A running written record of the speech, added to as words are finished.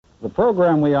The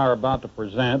program we are about to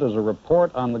present is a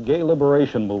report on the gay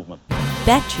liberation movement.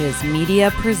 Betches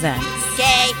Media presents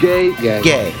Gay. Gay. Gay.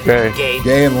 Gay. Gay. Gay.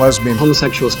 Gay and lesbian.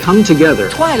 Homosexuals come together.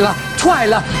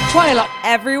 Twyla.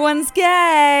 Everyone's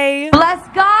Gay. Bless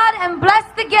God and bless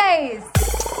the gays.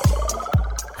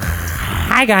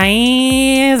 Hi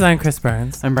guys, I'm Chris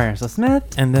Burns. I'm Brian Smith.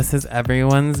 And this is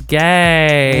Everyone's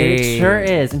Gay. It sure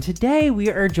is. And today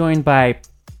we are joined by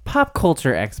pop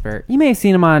culture expert. You may have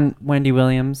seen him on Wendy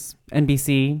Williams,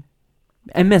 NBC,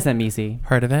 and Miss NBC.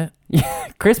 Heard of it?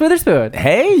 Chris Witherspoon.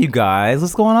 Hey, you guys,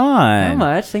 what's going on? How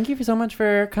much? Thank you so much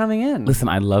for coming in. Listen,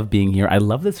 I love being here. I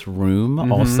love this room.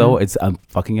 Also, it's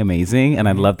fucking amazing, and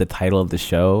I love the title of the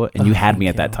show. And you had me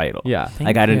at that title. Yeah,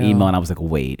 I got an email, and I was like,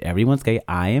 "Wait, Everyone's Gay.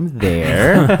 I am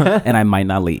there, and I might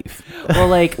not leave." Well,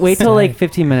 wait till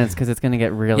 15 minutes because it's gonna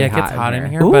get really hot. Yeah, it gets hot in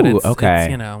here, Ooh, but it's okay.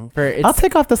 you know. I'll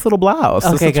take off this little blouse.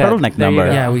 Okay, this is a turtleneck there you number.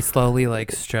 go. Yeah, we slowly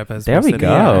strip as There we we're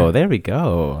go. sitting There we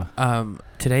go. here.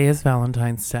 Today is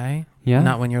Valentine's Day. Yeah.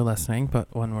 Not when you're listening, but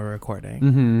when we're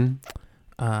recording.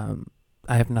 Mm-hmm.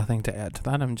 I have nothing to add to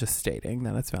that. I'm just stating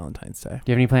that it's Valentine's Day.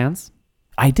 Do you have any plans?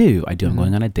 I do. I'm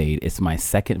going on a date. It's my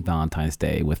second Valentine's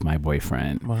Day with my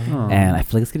boyfriend. Wow. And I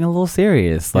feel like it's getting a little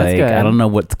serious. That's good. I don't know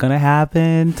what's going to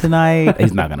happen tonight.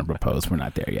 He's not going to propose. We're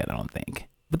not there yet, I don't think.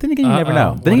 But then again, you never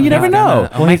know. What Then if you never he's know. gonna-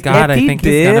 oh my God, if I he think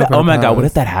he's did, gonna oh my God, what propose.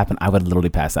 if that happened? I would literally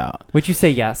pass out. Would you say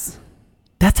yes?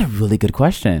 That's a really good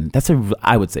question.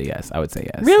 I would say yes.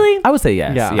 Really? I would say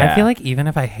yes. Yeah. I feel like even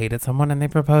if I hated someone and they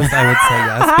proposed, I would say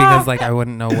yes because I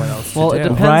wouldn't know what else to do. Well, it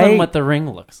depends on what the ring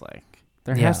looks like.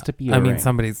 There has to be a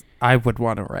ring. I would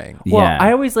want a ring. Well, Yeah.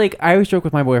 I always joke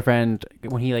with my boyfriend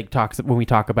when he when we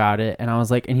talk about it, and I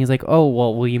was like, and he's like, "Oh,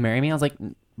 well, will you marry me?" I was like,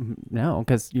 "No,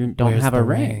 because you don't Where's have the a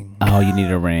ring." Oh, you need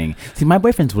a ring. See, my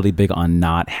boyfriend's really big on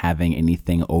not having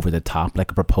anything over the top, like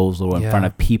a proposal in front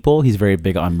of people. He's very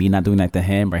big on me not doing that to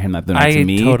him or him not doing that to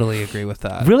me. I totally agree with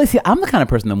that. Really, see, I'm the kind of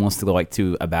person that wants to go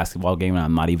to a basketball game, and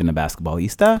I'm not even a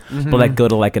basketballista, but go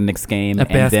to a Knicks game A and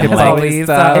then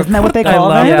basketballista. isn't that what they I call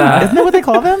love them? that. Isn't that what they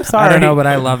call them? Sorry, I don't know, but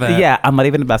I love it. Yeah, I'm not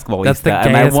even a basketballista. That's the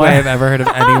and I gayest want- way I've ever heard of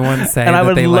anyone say and I that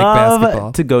would they like love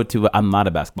basketball. to go to. I'm not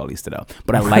a basketballista though,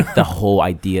 but I like the whole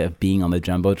idea of being on the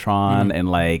jumbotron and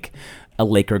a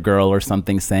Laker girl or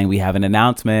something saying we have an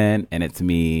announcement, and it's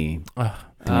me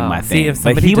doing my thing. See, if But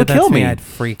somebody he would did that kill to me. I'd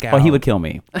freak out. Well, he would kill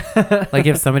me. Like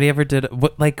if somebody ever did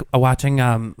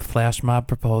watching flash mob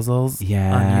proposals on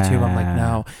YouTube, I'm like,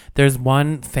 no. There's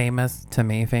one famous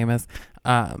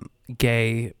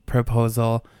gay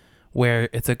proposal where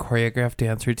it's a choreographed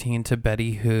dance routine to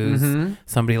Betty Who's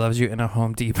Somebody Loves You in a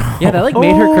Home Depot. Yeah, that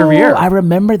made her career. I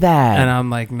remember that. And I'm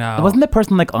like, no. Wasn't the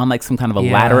person on some kind of a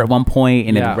Yeah. ladder at one point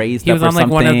and it raised he up was or on something?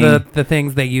 one of the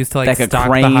things they used to like a stock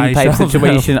crane the high type shelves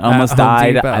situation. at Almost Home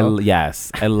died. Depot.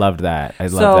 Yes, I loved that. I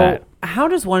loved So, that. how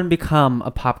does one become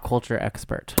a pop culture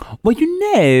expert? Well,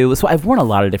 so I've worn a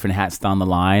lot of different hats down the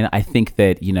line. I think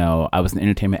that, I was an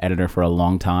entertainment editor for a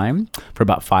long time, for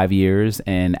about 5 years.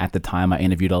 And at the time, I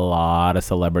interviewed a lot of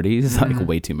celebrities, like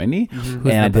way too many. Who's And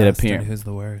the I did best appear. and who's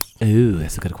the worst? Ooh,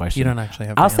 that's a good question. You don't actually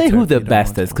have. I'll the say answer who if the you don't best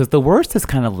want is, to. because the worst is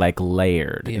kind of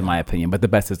layered, in my opinion. But the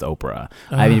best is Oprah.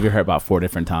 I've even heard about 4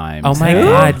 different times. Oh my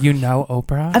God, you know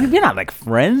Oprah? I mean, we're not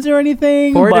friends or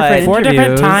anything. Four but different 4 different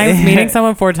interviews. times. Meeting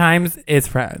someone 4 times is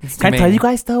friends. Can I tell you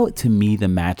guys though? To me, the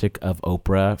magic of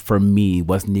Oprah for me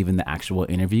wasn't even the actual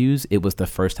interviews. It was the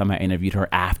first time I interviewed her.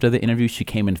 After the interview, she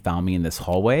came and found me in this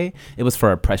hallway. It was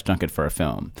for a press junket for a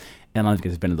film. And I don't think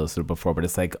it's been to those before, but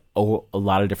it's a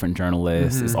lot of different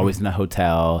journalists. It's always in a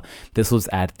hotel. This was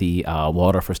at the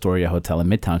Waldorf Astoria Hotel in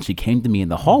Midtown. She came to me in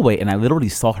the hallway, and I literally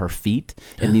saw her feet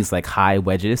in these high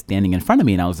wedges standing in front of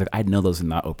me. And I was like, I know those are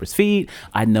not Oprah's feet.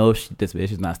 I know this bitch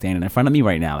is not standing in front of me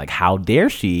right now. How dare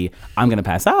she? I'm going to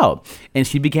pass out. And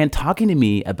she began talking to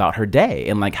me about her day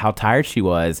and how tired she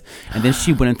was. And then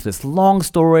she went into this long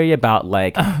story about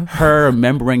her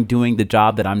remembering doing the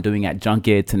job that I'm doing at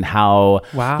junkets and how,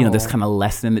 this kind of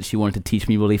lesson that she wanted to teach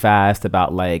me really fast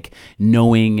about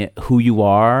knowing who you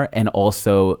are and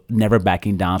also never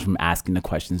backing down from asking the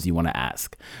questions you want to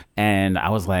ask. And I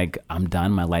was like, I'm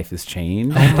done. My life has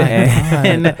changed.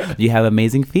 And you have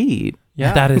amazing feet.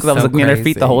 Yeah, that is. Because I was looking at her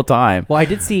feet the whole time. Well, I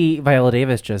did see Viola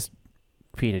Davis just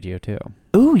tweeted you too.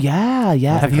 Ooh, yeah.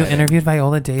 Have you interviewed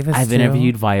Viola Davis? I've too?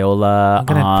 interviewed Viola. I'm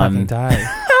gonna fucking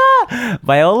die.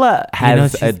 Viola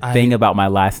has she's- a thing about my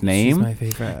last name. She's my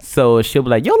favorite. So she'll be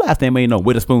like, "Your last name ain't no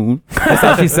Witherspoon." That's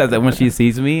how she says it when she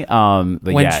sees me. But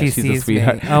When yeah, she she's a sees me.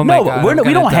 sweetheart. Oh my no, God, we I'm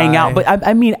don't gonna hang out. die. But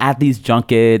I mean, at these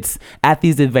junkets, at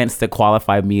these events that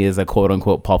qualify me as a quote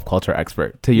unquote pop culture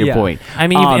expert. To your Yeah. point, I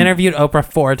mean, you've interviewed Oprah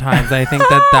 4 times. I think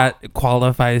that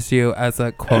qualifies you as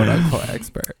a quote unquote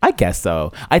expert. I guess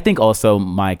so. I think also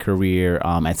my career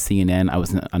at CNN, I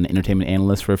was an entertainment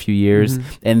analyst for a few years,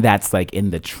 and that's like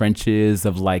in the trenches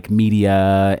of like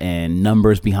media and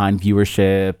numbers behind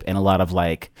viewership and a lot of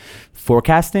like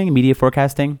media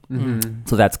forecasting.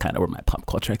 So that's kind of where my pop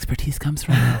culture expertise comes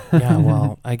from. Yeah,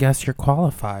 well, I guess you're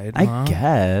qualified. I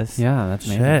guess. Yeah, that's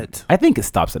amazing. Shit. I think it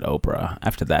stops at Oprah.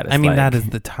 After that, it's I mean, like, that is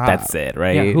the top. That's it,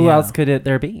 right? Yeah, who Yeah. else could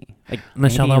there be? Like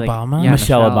Michelle maybe, Obama? yeah,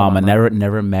 Michelle Obama.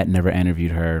 Never met, never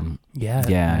interviewed her. Yeah.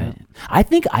 Yeah. I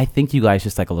think you guys,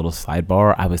 just like a little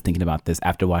sidebar, I was thinking about this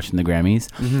after watching the Grammys,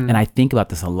 and I think about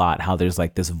this a lot, how there's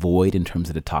like this void in terms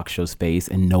of the talk show space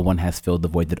and no one has filled the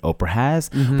void that Oprah has.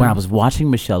 When I was watching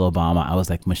Michelle Obama, I was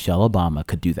like, Michelle Obama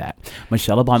could do that.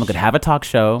 Michelle Obama could have a talk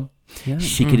show.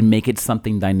 She could make it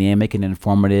something dynamic and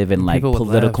informative and like People would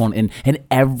political, and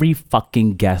every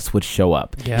fucking guest would show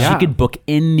up. Yeah. She could book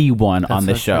anyone on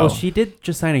the so show. Well, she did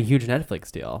just sign a huge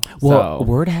Netflix deal. Well, so.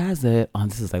 word has it,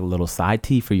 this is like a little side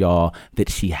tea for y'all, that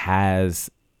she has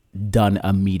done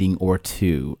a meeting or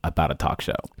two about a talk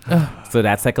show. So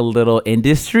that's like a little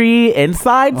industry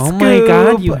inside Oh scoop. my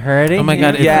God, you heard it. Oh my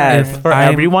God, here. Yes, If for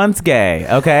I'm- everyone's gay,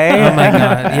 okay? Oh my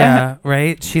God. Yeah.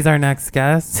 Right? She's our next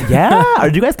guest. Yeah, or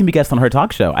you guys can be guests on her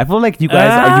talk show. I feel like you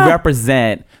guys you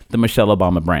represent the Michelle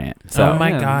Obama brand. So Oh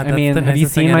my Yeah. God. I That's mean, the have you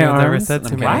nicest thing seen my anyone's ever arms? said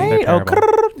to I'm me. kidding. right?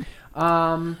 They're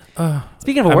Oh, Ugh.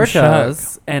 Speaking of I'm award shook.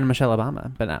 shows and Michelle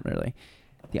Obama, but not really.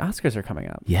 The Oscars are coming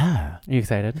up. yeah. Are you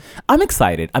excited? I'm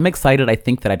excited. I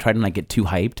think that I try to not get too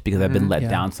hyped because I've been let yeah.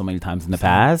 down so many times in the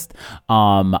past.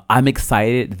 I'm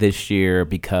excited this year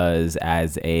because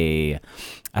as a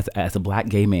black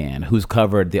gay man who's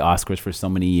covered the Oscars for so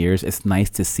many years, it's nice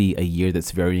to see a year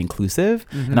that's very inclusive.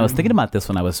 And I was thinking about this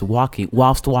when I was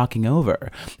whilst walking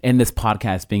over. And this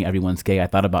podcast being Everyone's Gay, I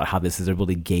thought about how this is a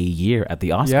really gay year at the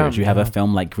Oscars. Yeah. You have a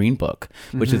film like Green Book,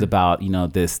 which is about,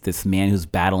 this man who's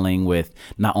battling with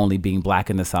not only being black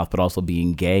in the South, but also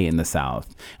being gay in the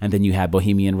South. And then you have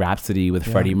Bohemian Rhapsody with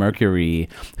Freddie Mercury,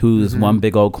 who's one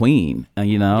big old queen,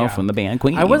 from the band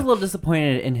Queen. I was a little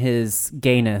disappointed in his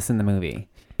gayness in the movie.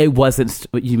 It wasn't.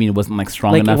 You mean it wasn't like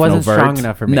strong Like, it enough? wasn't and overt? strong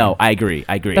enough for me. No, I agree.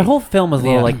 The whole film was a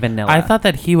little like vanilla. I thought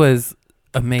that he was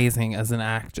amazing as an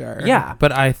actor. Yeah.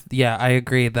 But I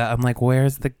agree that I'm like,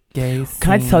 where's the gay scene?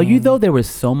 Can I tell you though, there was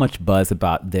so much buzz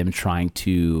about them trying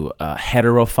to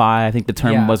heterofy, I think the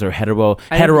term Yeah. was, or hetero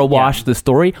yeah. wash the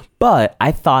story. But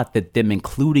I thought that them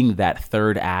including that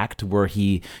third act where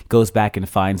he goes back and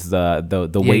finds the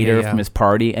waiter yeah. from his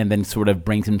party and then sort of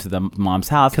brings him to the mom's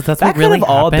house. Because that's that what really could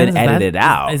have all happened. been edited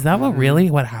out. Is that what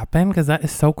really what happened? Because that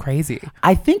is so crazy.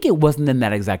 I think it wasn't in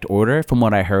that exact order. From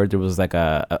what I heard, there was like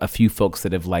a few folks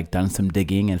that have like done some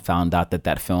digging and found out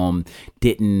that film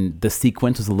the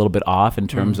sequence was a little bit off in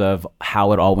terms of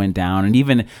how it all went down. And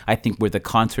even I think where the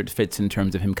concert fits in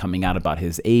terms of him coming out about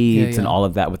his AIDS and all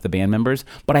of that with the band members.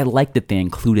 But I like that they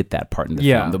included that part in the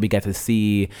film, that we got to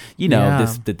see,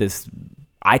 this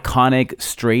iconic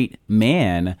straight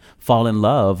man fall in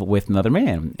love with another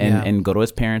man and go to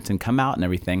his parents and come out and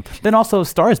everything. Then also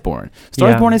Star is Born.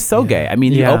 Star is Born is so gay. I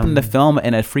mean, you open the film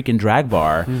in a freaking drag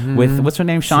bar with what's her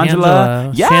name,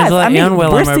 Shangela. Yes, Shangela I mean, and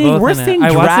Willem are both we're in it. seeing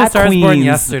I watched drag The Star is Born queens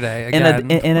yesterday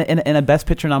in a Best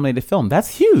Picture nominated film. That's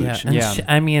huge. Yeah. And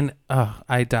I mean,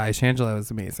 I die. Shangela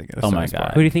was amazing. In A Oh Star my is Born.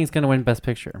 God. Who do you think is going to win Best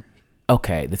Picture?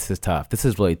 Okay, this is tough. This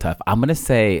is really tough. I'm gonna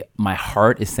say my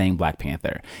heart is saying Black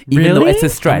Panther, even though Really? it's a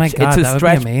stretch. Oh my God, it's a that would be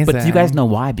stretch, but amazing. you guys know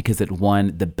why? Because it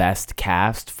won the best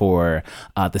cast for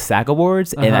the SAG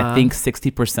Awards, and I think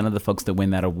 60% of the folks that win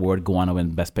that award go on to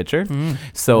win Best Picture.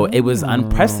 So it was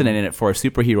unprecedented for a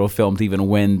superhero film to even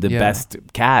win the best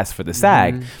cast for the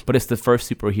SAG. But it's the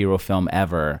first superhero film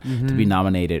ever to be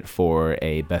nominated for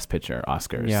a Best Picture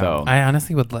Oscar. Yeah. So I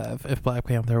honestly would live if Black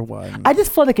Panther won. I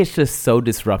just feel like it's just so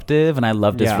disruptive, and I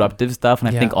love disruptive stuff, and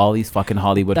I think all these fucking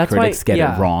Hollywood critics get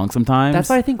it wrong sometimes. That's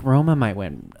why I think Roma might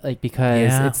win, like because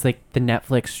Yeah. it's like the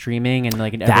Netflix streaming and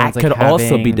like That everyone's, like, could also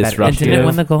having be that And disruptive. didn't it issue.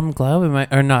 win the Golden Globe?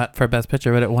 Or not for Best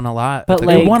Picture, but it won a lot. But It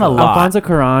like won a lot. Alfonso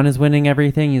Cuarón is winning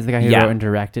everything. He's the guy who Yeah. wrote and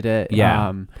directed it.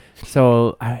 Yeah.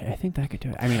 So I think that could do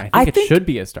it. I mean, I it think- should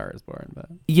be A Star Is Born, but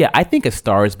Yeah, I think A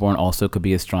Star Is Born also could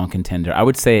be a strong contender. I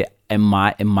would say in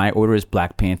my order is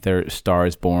Black Panther, Star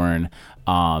Is Born,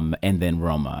 and then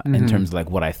Roma in terms of like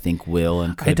what I think will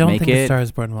and could I don't make think it. A Star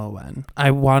Is Born will win.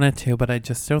 I want it to, but I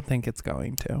just don't think it's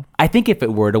going to. I think if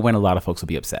it were to win, a lot of folks would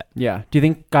be upset. Yeah. Do you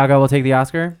think Gaga will take the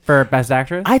Oscar for Best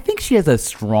Actress? I think she has a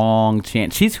strong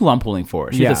chance. She's who I'm pulling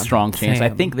for. She has a strong chance.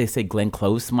 Same. I think they say Glenn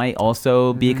Close might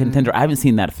also be a contender. I haven't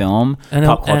seen that film. And,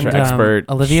 Pop culture expert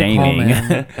Olivia shaming.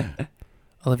 Colman.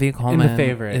 Olivia Colman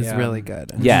Favorite, is yeah. really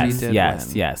good. and yes, she did yes,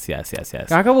 win. yes.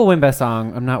 Gaga will win Best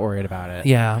Song. I'm not worried about it.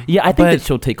 Yeah. Yeah, I think But- that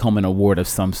she'll take home an award of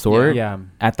some sort Yeah.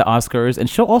 at the Oscars. And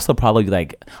she'll also probably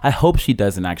I hope she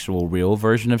does an actual real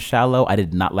version of Shallow. I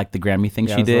did not like the Grammy thing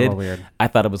Yeah, she it was a did. little weird. I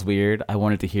thought it was weird. I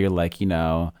wanted to hear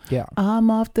Yeah. I'm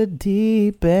off the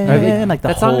deep I end. mean, Like the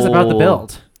that song is about the whole-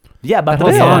 build. Yeah, about That the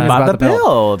whole build. song is About about the the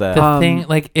build. build. The thing,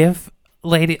 like, if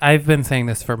I've been saying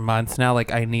this for months now,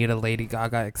 like, I need a Lady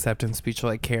Gaga acceptance speech to,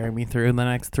 like, carry me through the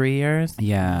next 3 years.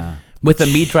 Yeah. With a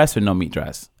meat dress or no meat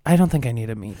dress? I don't think I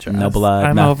need a meat dress. No blood,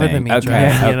 I'm over the nothing. meat Okay,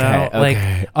 dress, you okay, know? okay.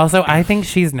 Like, also, I think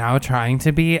she's now trying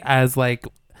to be as, like,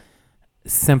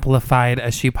 simplified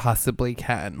as she possibly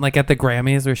can. Like, at the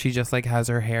Grammys where she just, like, has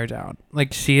her hair down.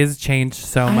 Like, she has changed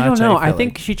so much. I don't know. I feel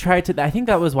think like. she tried to. I think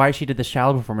that was why she did the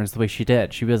Shallow performance the way she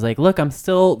did. She was like, "Look, I'm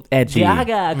still Edgy.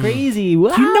 Gaga, crazy.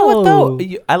 Wow. You know what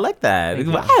though? I like that.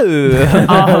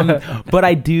 Wow. But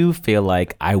I do feel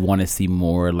like I want to see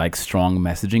more like strong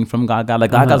messaging from Gaga.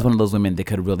 Like Gaga's one of those women that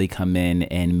could really come in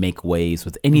and make waves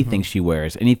with anything she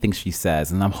wears, anything she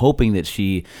says. And I'm hoping that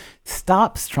she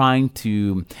stops trying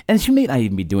to, and she may not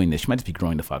even be doing this. She might just be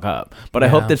growing the fuck up. But I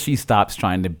hope that she stops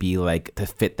trying to be like to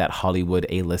fit that Hollywood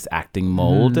A-list acting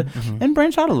mold and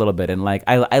branch out a little bit. And like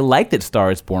I like that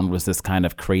Star Is Born was this kind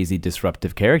of crazy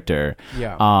disruptive character.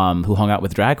 Who hung out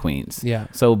with drag queens. Yeah.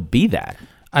 So be that.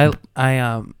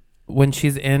 I when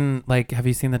she's in, like, have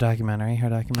you seen the documentary? Her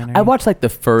documentary? I watched like the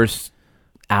first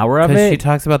hour of Because it. she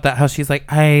talks about that, how she's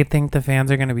like, I think the fans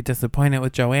are going to be disappointed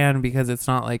with Joanne because it's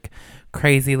not like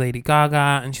crazy Lady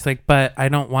Gaga. And she's like, but I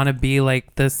don't want to be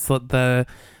like this, the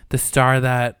star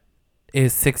that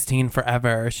is 16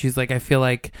 forever. She's like, I feel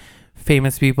like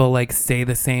famous people like stay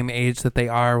the same age that they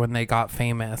are when they got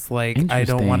famous. Like, I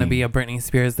don't want to be a Britney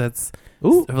Spears that's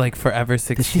like forever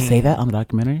 16. Did she say that on the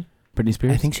documentary? Britney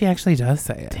Spears? I think she actually does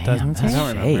say it. Doesn't she? that's I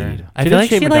don't remember. shade. I She feel did like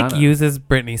shade she like Madonna. uses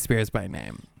Britney Spears by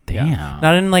name. Damn.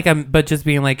 Not in like but just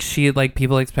being like, she, like,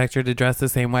 people expect her to dress the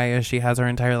same way as she has her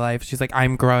entire life. She's like,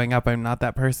 I'm growing up, I'm not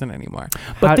that person anymore.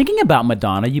 But thinking about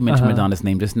Madonna, you mentioned Madonna's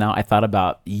name just now. I thought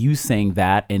about you saying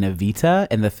that in Evita,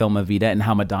 in the film Evita, and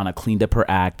how Madonna cleaned up her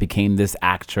act, became this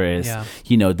actress,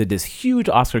 did this huge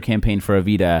Oscar campaign for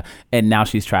Evita, and now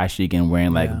she's trashy again,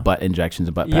 wearing like butt injections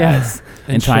and butt pads,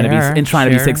 and trying to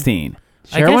be 16.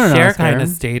 I won an guess Cher Oscar. kind of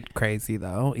stayed crazy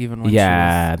though, even when she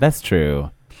Yeah, that's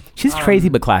true. She's crazy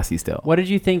but classy still. What did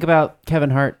you think about Kevin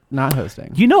Hart not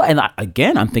hosting?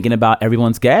 Again, I'm thinking about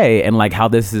Everyone's Gay and like how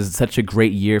this is such a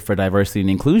great year for diversity and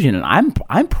inclusion. And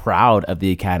I'm proud of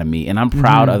the Academy, and I'm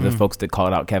proud of the folks that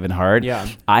called out Kevin Hart. Yeah.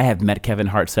 I have met Kevin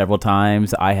Hart several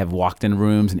times. I have walked in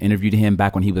rooms and interviewed him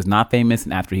back when he was not famous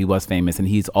and after he was famous. And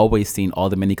he's always seen all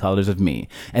the many colors of me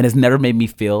and has never made me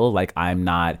feel like I'm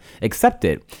not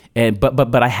accepted. And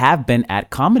but I have been at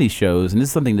comedy shows, and this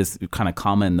is something that's kind of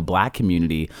common in the Black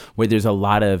community, where there's a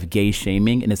lot of gay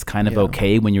shaming, and it's kind of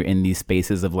okay when you're in these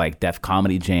spaces of like Def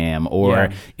Comedy Jam or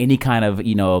any kind of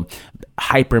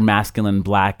hyper masculine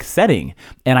Black setting.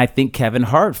 And I think Kevin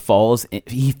Hart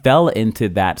he fell into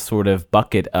that sort of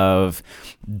bucket of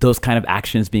those kind of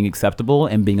actions being acceptable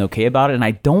and being okay about it. And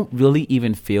I don't really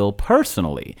even feel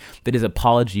personally that his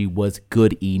apology was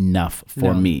good enough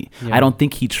for me. I don't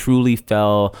think he truly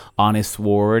fell on his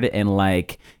sword and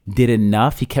like did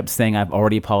enough. He kept saying, I've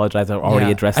already apologized, I've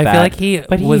already addressed that. I feel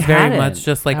like he was very hadn't. much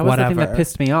just like, that was whatever. the thing that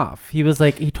pissed me off. He was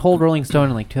like, he told Rolling Stone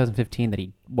in like 2015 that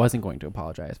he wasn't going to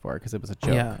apologize for it because it was a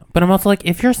joke. Yeah, but I'm also like,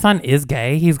 if your son is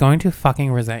gay, he's going to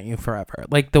fucking resent you forever.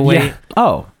 Like the way.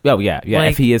 Oh yeah.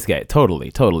 Like, if he is gay,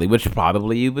 totally. Which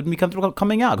probably would be comfortable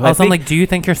coming out. Also, I'm like, do you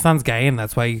think your son's gay, and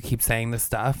that's why you keep saying this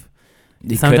stuff?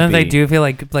 He Sometimes could I be. do feel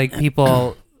like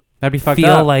people That'd be fucked feel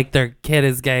up. like their kid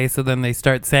is gay, so then they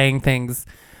start saying things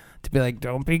to be like,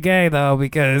 don't be gay though,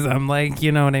 because I'm like,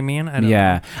 you know what I mean? I don't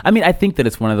know. I mean, I think that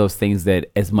it's one of those things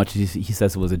that as much as he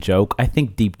says it was a joke, I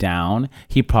think deep down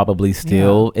he probably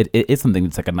still it's something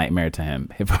that's like a nightmare to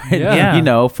him.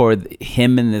 Yeah. For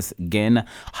him in this again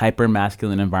hyper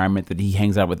masculine environment that he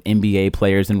hangs out with NBA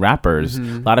players and rappers. A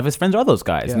lot of his friends are those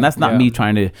guys, and that's not me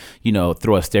trying to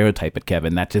throw a stereotype at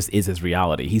Kevin. That just is his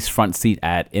reality. He's front seat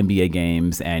at NBA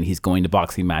games, and he's going to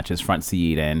boxing matches front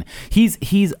seat, and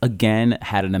he's again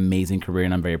had an amazing career,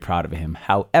 and I'm very proud of him.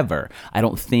 However, I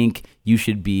don't think you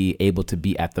should be able to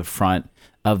be at the front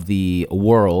of the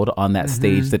world on that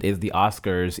stage that is the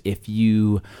Oscars if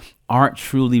you aren't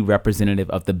truly representative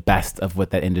of the best of what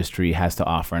that industry has to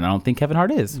offer. And I don't think Kevin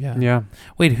Hart is. Yeah.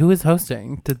 Wait, who is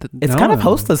hosting? It's kind of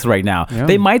hostless right now. Yeah.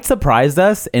 They might surprise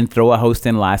us and throw a host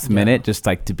in last minute just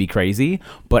like to be crazy.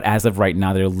 But as of right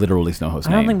now, there literally is no host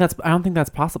I don't name. think that's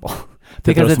possible. To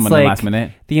because throw it's someone in like last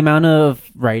minute? the amount of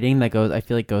writing that goes, I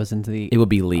feel like goes into the It would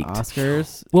be leaked.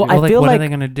 Oscars. Well, Well, I feel what like are they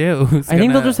gonna do? I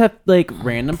think they'll just have like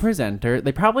random presenter.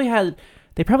 They probably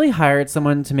hired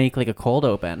someone to make like a cold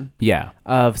open yeah.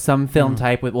 of some film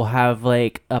type. Will have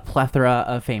like a plethora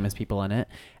of famous people in it,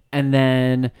 and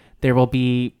then there will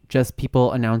be just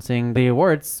people announcing the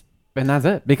awards, and that's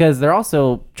it. Because they're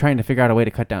also trying to figure out a way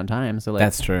to cut down time. So like,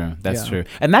 That's true. That's true.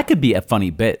 And that could be a funny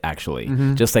bit, actually.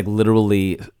 Just like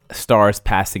literally stars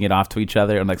passing it off to each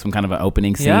other and like some kind of an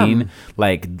opening scene, Yeah.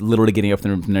 like literally getting up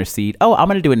from their seat. Oh, I'm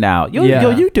going to do it now. You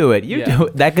do it. You do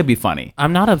it. That could be funny.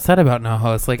 I'm not upset about no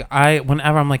host. Like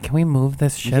whenever I'm like, can we move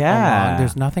this shit Yeah. along?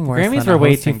 There's nothing worse. Grammys than were a way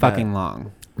hosting too bit. fucking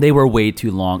long. They were way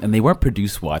too long and they weren't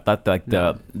produced well. I thought like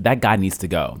that guy needs to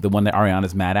go. The one that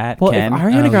Ariana's mad at, Well, Ken. if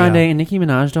Ariana Oh, Grande yeah. and Nicki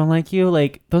Minaj don't like you,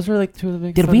 like those are like two of the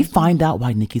big. Did we stars. find out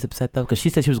why Nicki's upset though? Because she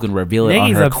said she was going to reveal it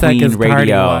Nicki's on her upset Queen 'cause Cardi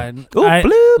radio. won. Ooh, I-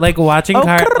 bloop. like watching Oh,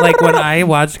 like when I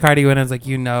watched Cardi win, I was like,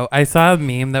 I saw a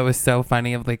meme that was so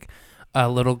funny of like a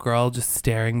little girl just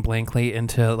staring blankly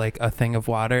into like a thing of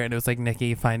water, and it was like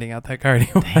Nicki finding out that Cardi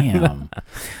won.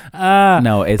 Damn.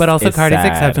 No, it's but also it's Cardi's sad.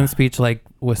 acceptance speech like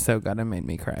was so good and made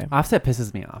me cry. Offset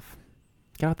pisses me off.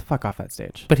 Get the fuck off that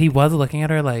stage. But he was looking at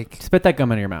her like, Spit that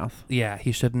gum out of your mouth. yeah,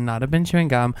 he should not have been chewing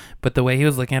gum. But the way he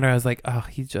was looking at her, I was like, oh,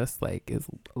 he just like is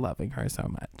loving her so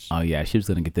much. Oh yeah, she was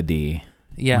going to get the D.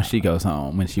 Yeah. When she goes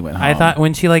home, when she went home. I thought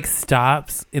when she like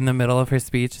stops in the middle of her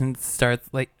speech and starts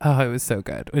like, oh, it was so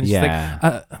good. When she's Yeah.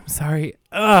 like, I'm sorry.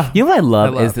 Ugh. You know what I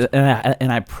love I is loved. that,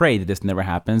 and I pray that this never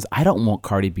happens. I don't want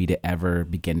Cardi B to ever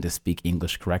begin to speak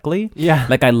English correctly. Yeah.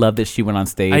 Like I love that she went on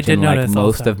stage I did and like notice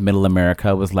most also. of Middle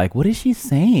America was like, "What is she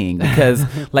saying?" Because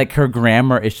like her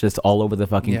grammar is just all over the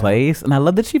fucking Yeah. place, and I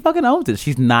love that she fucking owns it.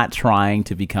 She's not trying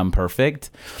to become perfect.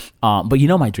 But you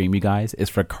know, my dream, you guys, is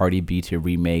for Cardi B to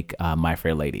remake My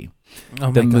Fair Lady.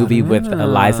 Oh The my God. movie with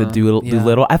Eliza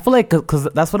Doolittle. I feel like because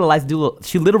that's what Eliza Doolittle.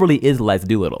 She literally is Eliza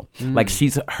Doolittle. Like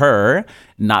she's her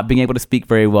not being able to speak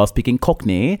very well, speaking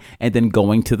Cockney, and then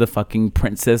going to the fucking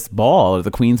princess ball or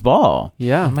the queen's ball.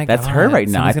 Yeah. Oh my That's God. her right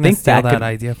now. Someone's I gonna think steal that could-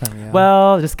 idea from you.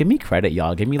 Well, just give me credit,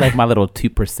 y'all. Give me like my little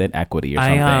 2% equity or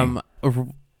something.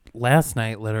 Last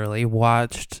night literally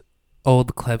watched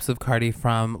old clips of Cardi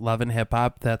from Love and Hip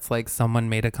Hop. That's like someone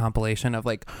made a compilation of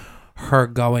like her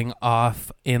going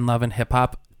off in Love and Hip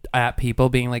Hop at people,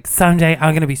 being like, someday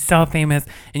I'm gonna be so famous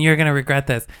and you're gonna regret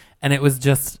this. And it was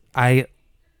just, I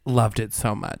loved it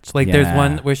so much. Like there's Yeah.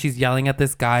 one where she's yelling at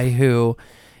this guy who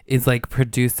is like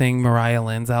producing Mariah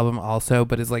Lynn's album also,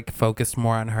 but is like focused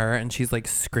more on her, and she's like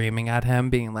screaming at him,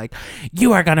 being like,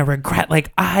 you are gonna regret,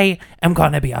 like I am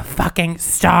gonna be a fucking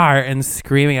star, and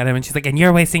screaming at him, and she's like, and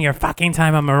you're wasting your fucking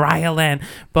time on Mariah Lynn.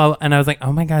 But and I was like,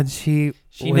 oh my God, she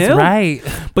was knew? right.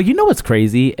 But you know what's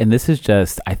crazy? And this is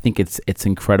just, I think it's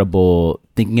incredible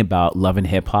thinking about Love and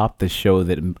Hip Hop, the show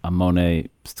that Mona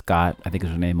Scott, I think is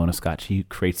her name, Mona Scott, she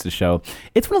creates the show.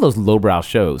 It's one of those lowbrow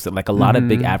shows that like a lot of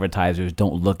big advertisers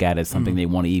don't look at as something they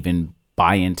want to even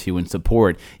buy into and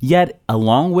support. Yet,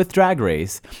 along with Drag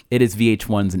Race, it is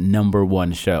VH1's number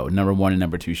one show, number one and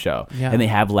number two show. Yeah. And they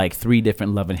have like 3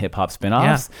 different Love and Hip Hop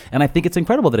spinoffs. And I think it's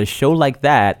incredible that a show like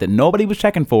that nobody was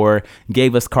checking for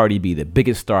gave us Cardi B, the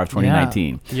biggest star of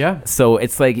 2019. Yeah. So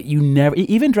it's like you never,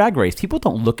 even Drag Race, people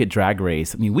don't look at Drag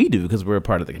Race. I mean, we do because we're a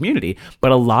part of the community,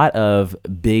 but a lot of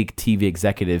big TV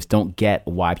executives don't get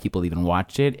why people even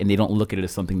watch it, and they don't look at it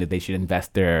as something that they should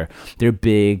invest their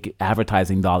big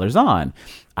advertising dollars on.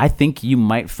 I think you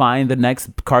might find the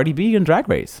next Cardi B in Drag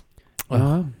Race.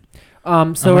 So Oh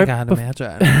my right God,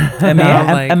 bef-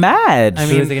 imagine. Imagine. I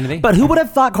Who mean, is it gonna be? But who would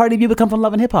have thought Cardi B would come from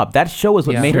Love and Hip Hop? That show is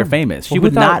what Yeah. made her True. famous. She Well, who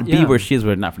would thought- not be yeah. where she is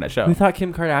were it not for that show. Who thought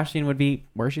Kim Kardashian would be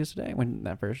where she is today when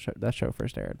that show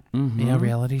first aired? yeah,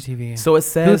 reality TV. So it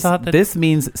says thought that- this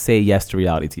means say yes to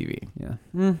reality TV.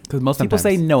 Yeah. Because most people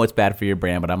say Sometimes. no, it's bad for your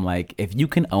brand. But I'm like, if you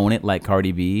can own it like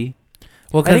Cardi B,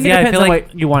 Well, I think because it yeah, I depends feel on like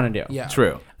what you want to do. yeah,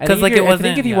 true. I 'Cause, think like, if it you're- I think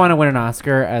wasn't- if you yeah. want to win an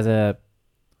Oscar as a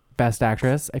best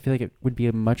actress, I feel like it would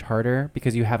be much harder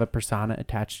because you have a persona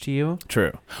attached to you.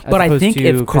 True. As But I opposed think to-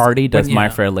 if 'cause Cardi does when- My yeah.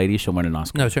 Fair Lady, she'll win an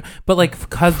Oscar. No, sure. But like,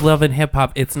 because Love and Hip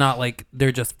Hop, it's not like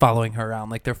they're just following her around.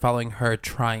 Like they're following her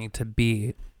trying to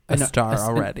be a No, star an-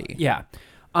 already. Yeah.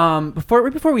 Right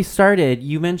before we started,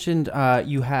 you mentioned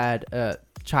you had a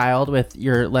child with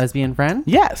your lesbian friend.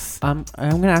 Yes. I'm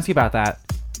gonna ask you about that,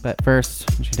 but first,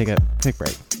 we should take a quick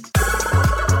break.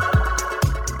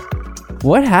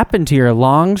 What happened to your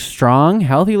long, strong,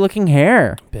 healthy-looking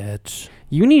hair? Bitch.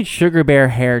 You need Sugar Bear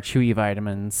Hair Chewy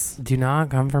Vitamins. Do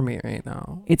not come for me right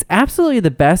now. It's absolutely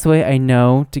the best way I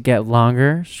know to get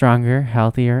longer, stronger,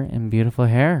 healthier, and beautiful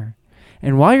hair.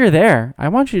 And while you're there, I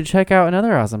want you to check out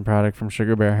another awesome product from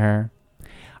Sugar Bear Hair.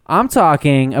 I'm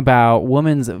talking about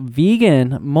women's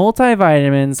vegan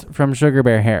multivitamins from Sugar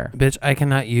Bear Hair. Bitch, I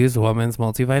cannot use women's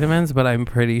multivitamins, but I'm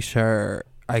pretty sure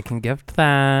I can gift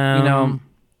them. You know,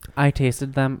 I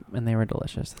tasted them and they were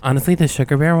delicious. Honestly, the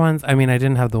Sugar Bear ones, I mean, I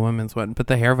didn't have the women's one, but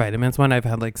the hair vitamins one, I've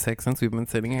had like 6 since we've been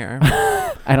sitting here.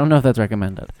 I don't know if that's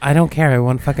recommended. I don't care. I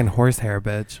want fucking horsehair,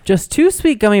 bitch. Just 2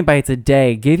 sweet gummy bites a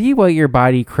day give you what your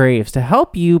body craves to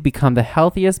help you become the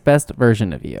healthiest, best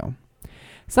version of you.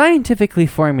 Scientifically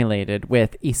formulated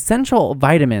with essential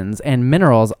vitamins and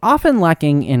minerals often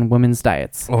lacking in women's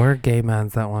diets. Or gay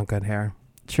mans that want good hair.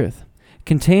 Truth.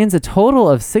 Contains a total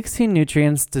of 16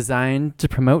 nutrients designed to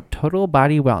promote total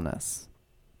body wellness.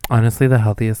 Honestly, the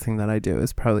healthiest thing that I do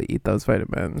is probably eat those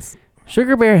vitamins.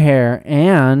 Sugar Bear Hair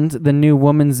and the new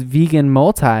Woman's Vegan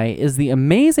Multi is the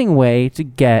amazing way to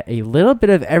get a little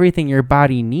bit of everything your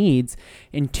body needs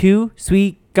in 2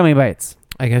 sweet gummy bites.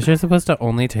 I guess you're supposed to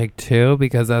only take 2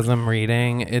 because as I'm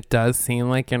reading, it does seem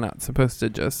like you're not supposed to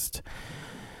just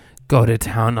go to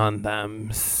town on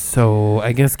them. So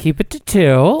I guess keep it to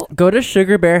 2. Go to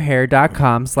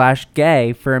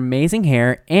sugarbearhair.com/gay for amazing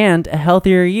hair and a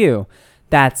healthier you.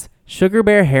 That's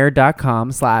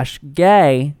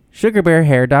sugarbearhair.com/gay.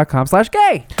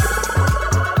 Sugarbearhair.com/gay.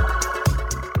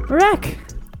 We're back.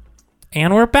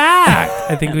 And we're back.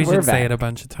 I think we We're should say back. it a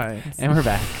bunch of times. And we're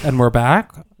back. And we're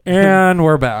back. And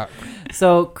we're back.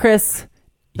 So, Chris,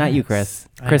 not you, Chris.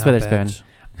 I Chris know, Witherspoon.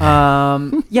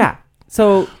 bitch. Yeah.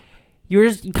 So, you were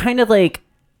just kind of like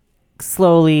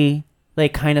slowly,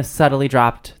 like kind of subtly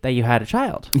dropped that you had a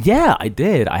child. Yeah, I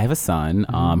did. I have a son.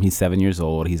 He's 7 years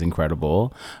old. He's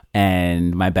incredible.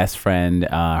 And my best friend,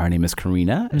 her name is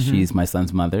Karina. She's my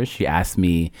son's mother. She asked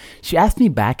me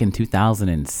back in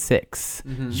 2006,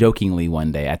 jokingly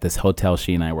one day at this hotel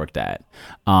she and I worked at,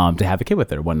 to have a kid with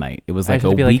her one night. It was like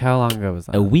a week. How long ago was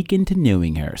that? A week into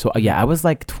knowing her. So yeah, I was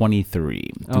like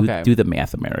 23. Okay. Do the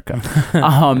math, America.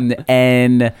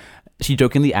 And she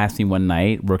jokingly asked me one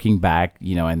night, working back,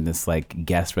 in this like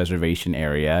guest reservation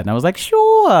area. And I was like,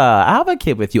 sure, I'll have a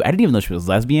kid with you. I didn't even know she was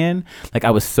lesbian. Like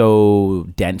I was so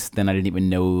dense then I didn't even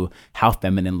know how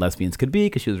feminine lesbians could be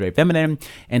because she was very feminine.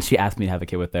 And she asked me to have a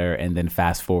kid with her. And then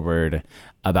fast forward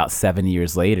about 7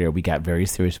 years later, we got very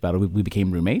serious about it. We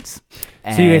became roommates.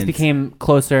 So you guys became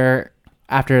closer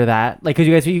after that? Like,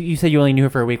 because you said you only knew her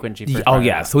for a week when she first started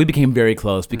out. So we became very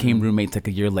close, became roommates like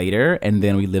a year later, and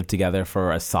then we lived together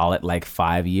for a solid like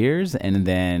 5 years, and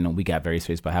then we got very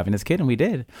serious about having this kid, and we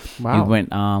did. Wow. We went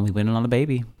in on the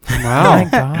baby. Wow. Oh my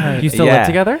God. You still live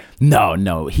together?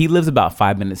 No. He lives about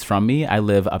 5 minutes from me. I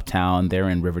live uptown there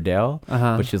in Riverdale,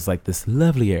 Uh-huh. which is like this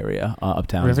lovely area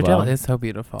uptown Riverdale as well. is so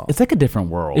beautiful. It's like a different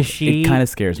world. Is she- It kind of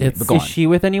scares me. But go Is on. she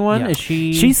with anyone? Yeah. Is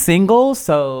she? She's single,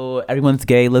 so everyone's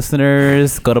gay listeners,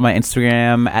 go to my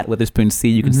Instagram at Witherspoon C.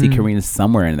 You can see Karina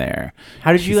somewhere in there.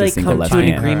 How did you She's a like single come to an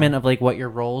lesbian. agreement of like what your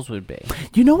roles would be?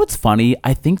 You know what's funny?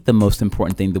 I think the most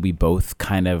important thing that we both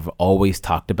kind of always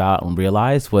talked about and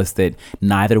realized was that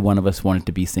neither one of us wanted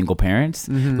to be single parents.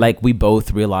 Like we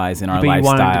both realized in our But you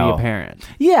lifestyle. wanted to be a parent.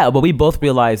 Yeah, but we both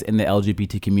realized in the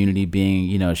LGBT community,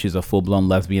 being she's a full blown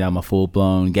lesbian, I'm a full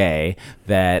blown gay,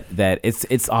 that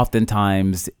it's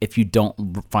oftentimes if you don't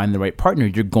find the right partner,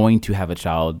 you're going to have a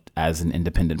child as an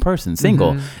independent person,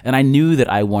 single. And I knew that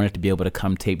I wanted to be able to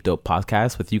come tape dope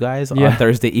podcasts with you guys on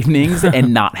Thursday evenings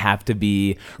and not have to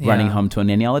be running home to a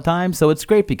nanny all the time. So it's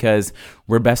great because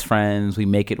we're best friends, we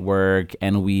make it work,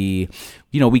 and we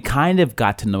kind of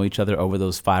got to know each other over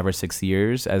those 5 or 6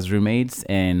 years as roommates.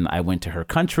 And I went to her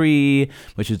country,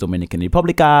 which is Dominican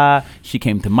Republica. She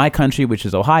came to my country, which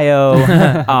is Ohio.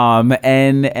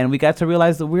 And we got to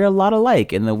realize that we're a lot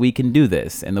alike and that we can do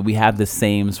this and that we have the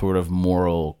same sort of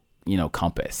moral,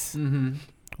 compass.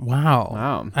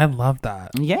 Wow. I love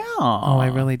that. Yeah. Oh, I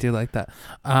really do like that.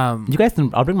 You guys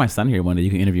I'll bring my son here one day. You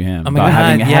can interview him Oh my about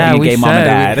God, having yeah, a we gay mom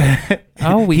and should. dad.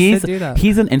 Oh, we he's, should do that.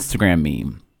 He's an Instagram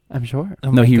meme. I'm sure.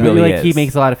 Oh No, my he God. really like is. he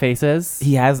makes a lot of faces.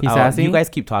 He has. He's sassy. You guys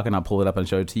keep talking. I'll pull it up and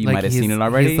show it to you. You Like, might have he's- seen it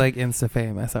already. He's like Insta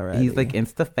famous already. He's like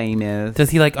Insta famous.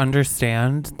 Does he like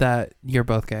understand that you're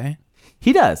both gay?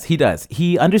 He does.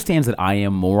 He understands that I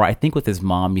am more. I think with his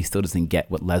mom, he still doesn't get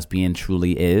what lesbian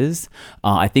truly is.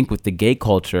 I think with the gay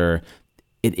culture,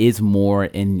 it is more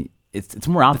in it's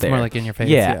more out It's there. more like in your face,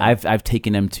 Yeah, yeah. I've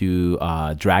taken him to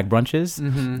drag brunches.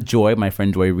 Mm-hmm. Joy, my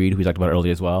friend Joy Reed, who we talked about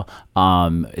earlier as well.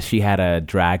 She had a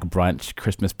drag brunch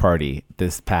Christmas party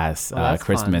this past that's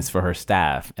Christmas fun. for her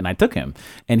staff, and I took him.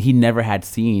 And he never had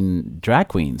seen drag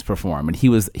queens perform, and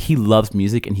he loves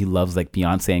music and he loves like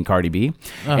Beyonce and Cardi B.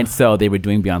 And so they were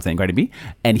doing Beyonce and Cardi B,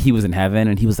 and he was in heaven,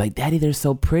 and he was like, "Daddy, they're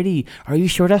so pretty. Are you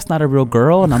sure that's not a real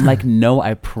girl?" And I'm like, "No,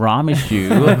 I promise you,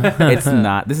 it's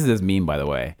not." This is his meme, by the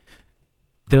way.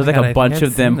 There was my like God, I a think bunch I've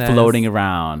of them seen this. floating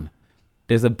around.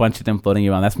 There's a bunch of them floating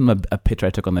around. That's from a picture I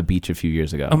took on the beach a few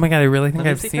years ago. Oh my God, I really think Let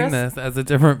me I've see, seen Chris. this as a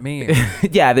different meme.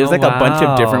 Yeah, there's Oh, like a bunch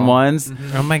of different wow. ones.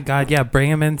 Oh my God, yeah, bring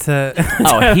him into.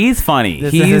 Oh, he's funny.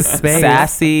 This is He's his space.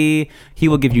 sassy. He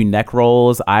will give you neck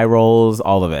rolls, eye rolls,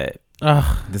 all of it.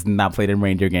 Ugh. Does not play them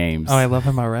reindeer games. Oh, I love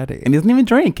him already. And he doesn't even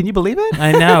drink. Can you believe it?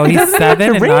 I know he's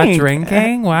 7 and not drink.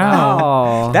 drinking.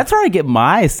 Wow. Oh. That's where I get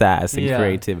my sass and Yeah.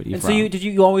 creativity And from. so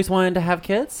you always wanted to have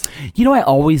kids? You know, I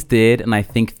always did, and I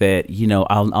think that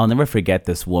I'll never forget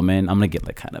this woman. I'm gonna get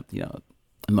like kind of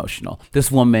emotional.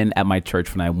 This woman at my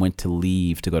church when I went to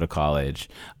leave to go to college,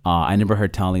 I remember her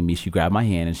telling me, she grabbed my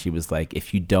hand and she was like,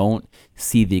 "If you don't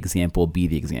see the example, be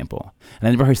the example." And I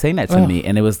remember her saying that to me,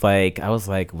 and it was like, I was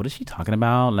like, what is she talking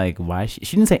about? Like, why? She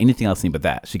didn't say anything else to me but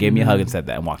that. She gave me a hug and said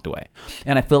that and walked away.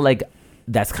 And I feel like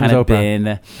that's kind of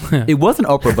Oprah. been. It wasn't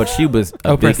Oprah, but she was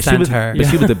a Oprah big. sent She was, her. but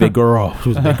she was a big girl. She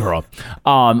was a big girl.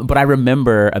 But I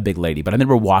remember a big lady. But I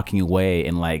remember walking away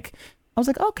and like, I was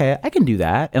like, okay, I can do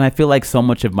that. And I feel like so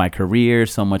much of my career,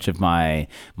 so much of my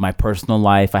personal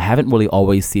life, I haven't really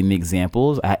always seen the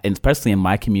examples, and especially in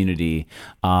my community,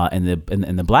 in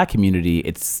the Black community,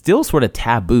 it's still sort of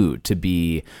taboo to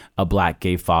be a Black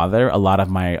gay father. A lot of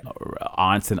my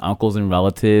aunts and uncles and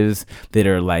relatives that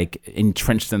are like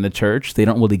entrenched in the church, they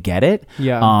don't really get it.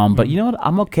 Yeah. But you know what?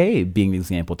 I'm okay being the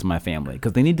example to my family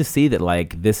because they need to see that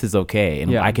like this is okay, and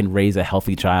Yeah. I can raise a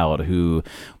healthy child who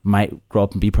might grow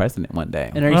up and be president one day.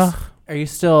 And are you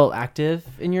still active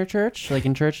in your church? Like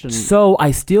in church? And So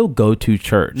I still go to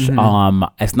church. It's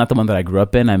not the one that I grew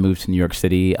up in. I moved to New York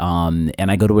City, and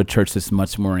I go to a church that's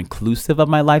much more inclusive of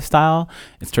my lifestyle.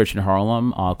 It's a church in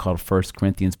Harlem called First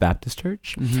Corinthians Baptist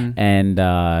Church, and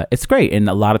it's great. And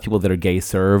a lot of people that are gay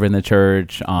serve in the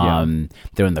church.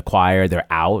 They're in the choir. They're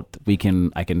out.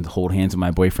 I can hold hands with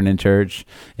my boyfriend in church,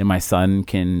 and my son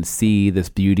can see this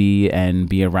beauty and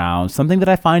be around something that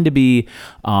I find to be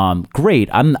great.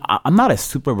 I'm not a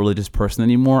super religious person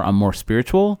anymore. I'm more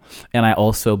spiritual, and I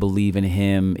also believe in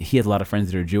him. He has a lot of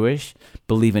friends that are Jewish.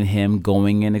 Believe in him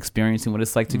going and experiencing what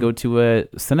it's like to go to a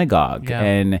synagogue. Yeah.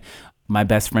 And my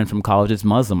best friend from college is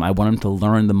Muslim. I want him to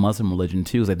learn the Muslim religion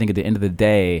too, because I think at the end of the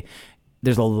day,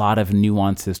 there's a lot of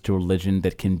nuances to religion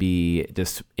that can be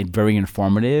just very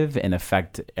informative and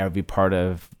affect every part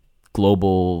of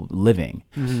global living.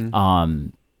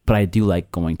 But I do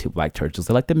like going to Black churches.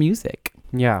 I like the music.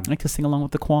 yeah. I like to sing along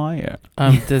with the choir.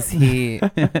 Does he?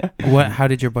 How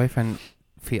did your boyfriend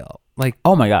feel? Like,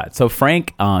 Oh my God. So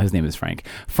Frank, his name is Frank.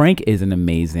 Frank is an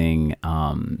amazing,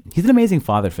 he's an amazing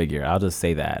father figure. I'll just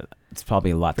say that. It's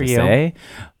probably a lot to you. say.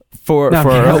 For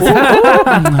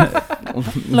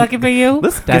lucky for you.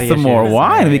 let's Daddy get some more issues.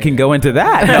 wine. We can go into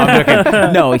that. No, I'm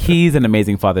joking. No, he's an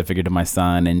amazing father figure to my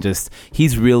son, and just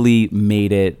he's really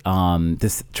made it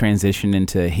this transition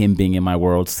into him being in my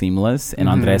world seamless. And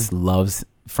Andres loves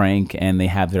Frank, and they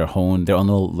have their own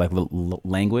little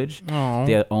language,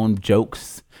 their own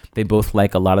jokes. They both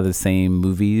like a lot of the same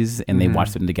movies, and they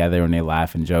watch them together, and they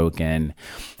laugh and joke, and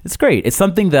it's great. It's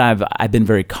something that I've been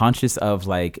very conscious of,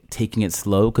 like taking it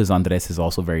slow, because Andres is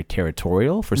also very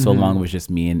territorial. For so long, it was just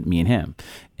me and him,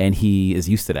 and he is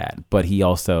used to that. But he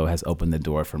also has opened the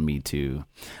door for me to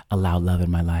allow love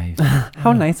in my life.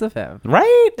 How nice of him.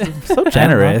 Right? So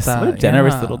generous. that. What a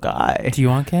generous Yeah. little guy. Do you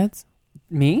want kids?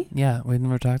 Me? Yeah, we've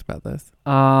never talked about this.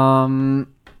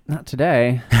 Not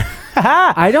today.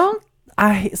 I don't.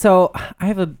 So I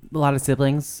have a lot of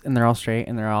siblings, and they're all straight,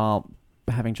 and they're all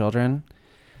having children.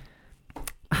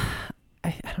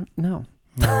 I don't know.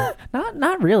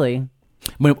 Not really.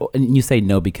 And you say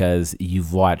no because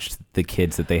you've watched the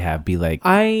kids that they have be like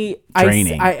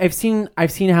draining. I've seen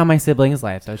how my siblings'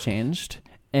 lives have changed,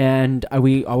 and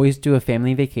we always do a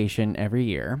family vacation every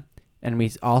year, and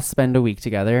we all spend a week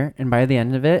together. And by the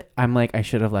end of it, I'm like, I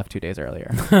should have left 2 days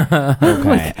earlier.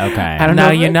 okay. I don't Now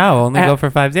know. you know. Only I- go for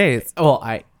 5 days. Well,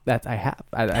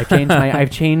 I've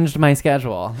changed my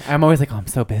schedule. I'm always like, oh, I'm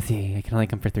so busy. I can only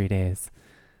come for 3 days.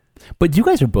 But you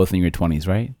guys are both in your 20s,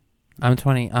 right? I'm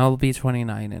 20. I'll be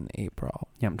 29 in April.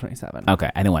 Yeah, I'm 27. Okay,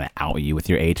 I didn't want to out you with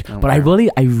your age, Don't but I worry.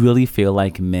 really feel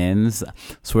like men's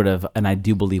sort of, and I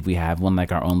do believe we have one,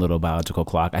 like our own little biological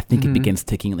clock. I think it begins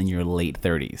ticking in your late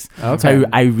 30s. Okay. So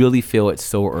I really feel it's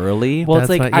so early. Well, it's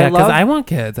like, what, I because love- I want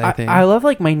kids. I think. I love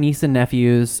like my niece and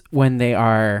nephews when they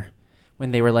were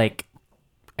like,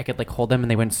 I could like hold them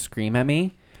and they wouldn't scream at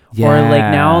me. Or like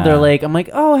now they're like, I'm like,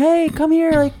 oh hey, come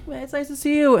here, like it's nice to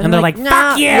see you, And they're like, fuck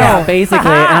nah. you! Yeah,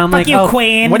 basically, and I'm like, you, oh,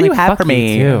 queen. What do like, you have fuck for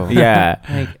me? too. Yeah.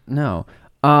 Like no.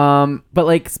 But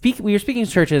like we were speaking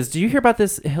to churches. Do you hear about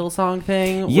this Hillsong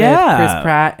thing Yeah. with Chris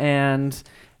Pratt and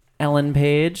Ellen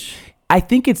Page? I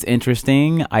think it's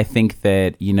interesting. I think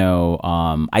that,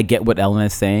 I get what Ellen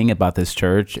is saying about this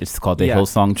church. It's called the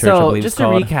Hillsong Church, I So believe just it's to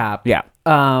called. recap, Yeah.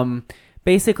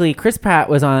 basically Chris Pratt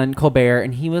was on Colbert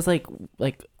and he was like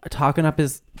talking up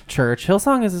his church.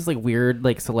 Hillsong is this like weird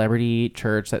like celebrity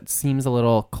church that seems a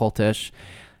little cultish.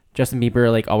 Justin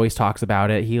Bieber like always talks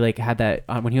about it. He like had that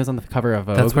when he was on the cover of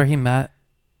Vogue. That's where he met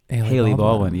Haley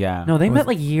Baldwin, yeah. No, they met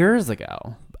like years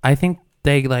ago. I think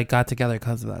they like got together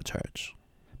because of that church.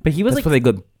 But he was That's like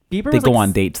where Bieber they was go like,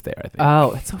 on dates there, I think.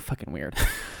 Oh, it's so fucking weird.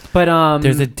 But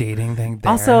There's a dating thing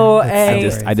there. Also,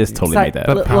 That's I just totally Side- made that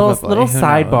But up. probably, little who knows?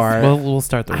 sidebar. We'll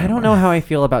start the I don't rumor. know how I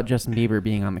feel about Justin Bieber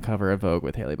being on the cover of Vogue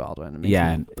with Haley Baldwin. It makes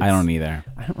Yeah, me- I don't it's- either.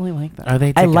 I don't really like that. Are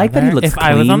they I like that he together? looks If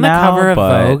I was clean on the now, cover of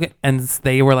but- Vogue and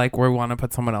they were like, we want to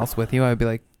put someone else with you, I'd be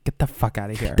like, get the fuck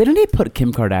out of here. Didn't they put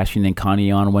Kim Kardashian and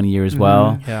Kanye on one year as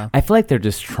well? Yeah. I feel like they're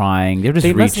just trying. They're just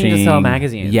They reaching. must need to sell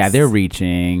magazines. Yeah, they're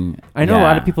reaching. I know a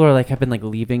lot of Yeah. people are like have been like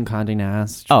leaving Condé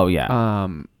Nast. Oh yeah,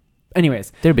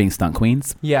 Anyways, they're being stunt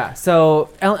queens. yeah. So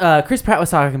Chris Pratt was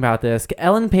talking about this.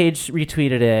 Ellen Page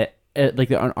retweeted it,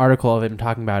 like an article of him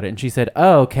talking about it, and she said,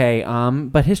 "Oh, okay.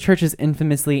 But his church is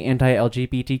infamously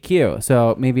anti-LGBTQ,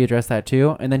 so maybe address that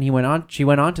too." And then she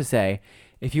went on to say,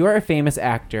 "If you are a famous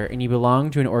actor and you belong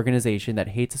to an organization that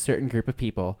hates a certain group of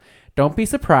people, don't be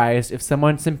surprised if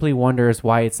someone simply wonders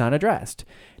why it's not addressed.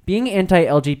 Being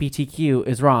anti-LGBTQ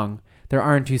is wrong. There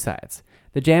aren't two sides.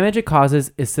 The damage it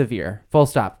causes is severe. Full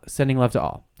stop. Sending love to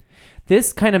all."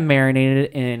 This kind of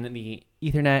marinated in the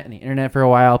Ethernet and the internet for a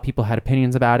while. People had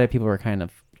opinions about it. People were kind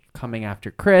of coming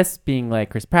after Chris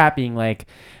Pratt, being like,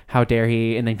 how dare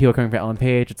he? And then people coming for Ellen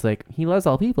Page. It's like, he loves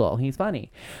all people. He's funny.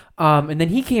 And then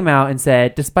he came out and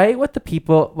said, despite what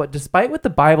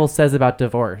the Bible says about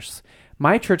divorce,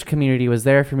 my church community was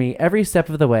there for me every step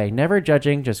of the way, never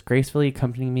judging, just gracefully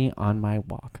accompanying me on my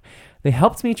walk. They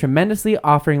helped me tremendously,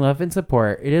 offering love and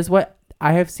support. It is what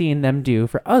I have seen them do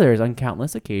for others on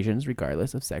countless occasions,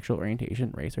 regardless of sexual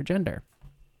orientation, race, or gender.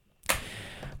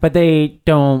 But they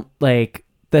don't like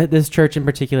this church in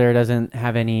particular doesn't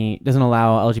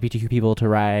allow LGBTQ people to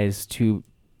rise to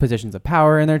positions of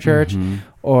power in their church,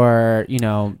 or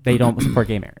they don't support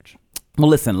gay marriage. Well,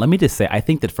 listen, let me just say, I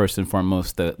think that first and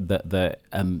foremost, the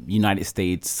United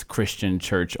States Christian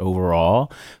church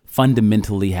overall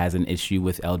fundamentally has an issue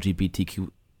with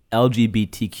LGBTQ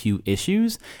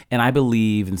issues. And I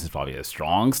believe, and this is probably a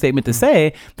strong statement to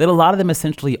say, that a lot of them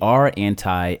essentially are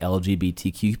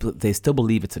anti-LGBTQ, but they still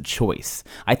believe it's a choice.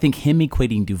 I think him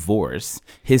equating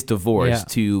his divorce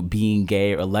to being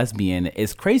gay or lesbian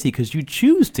is crazy because you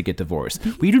choose to get divorced.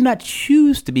 We do not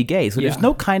choose to be gay. So there's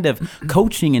no kind of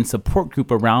coaching and support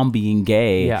group around being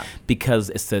gay because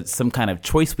it's some kind of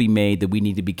choice we made that we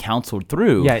need to be counseled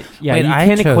through. Yeah, Wait, you I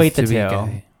can't chose equate the to be two.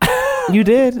 gay. You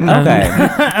did? Okay.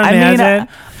 Imagine.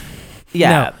 Yeah.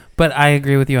 No, but I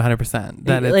agree with you 100%.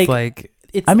 That it's like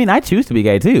I choose to be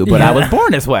gay too, but I was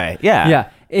born this way. Yeah. Yeah.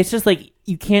 It's just like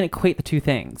you can't equate the two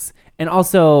things. And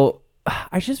also,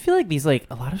 I just feel like these like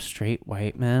a lot of straight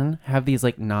white men have these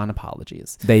like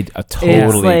non-apologies. They totally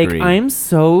It's like, agree. I'm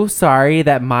so sorry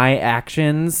that my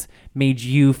actions made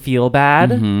you feel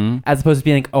bad, as opposed to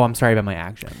being like, oh, I'm sorry about my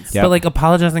actions. Yep. But like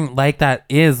apologizing like that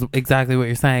is exactly what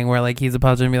you're saying, where like he's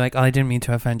apologizing and be like, oh, I didn't mean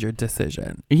to offend your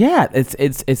decision. Yeah,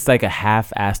 it's like a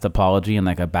half-assed apology and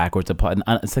like a backwards apology.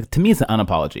 It's like, to me, it's an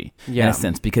unapology in a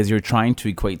sense, because you're trying to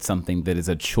equate something that is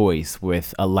a choice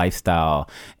with a lifestyle,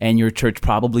 and your church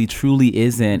probably truly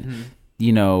isn't,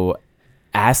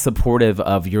 as supportive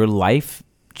of your life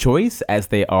choice as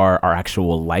they are our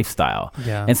actual lifestyle.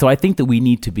 Yeah. And so I think that we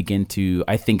need to begin to,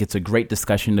 I think it's a great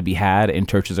discussion to be had in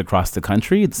churches across the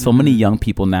country. It's so many young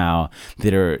people now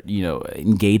that are,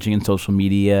 engaging in social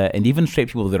media, and even straight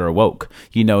people that are woke,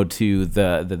 to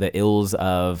the ills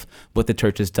of what the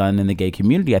church has done in the gay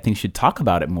community. I think should talk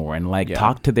about it more and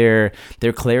talk to their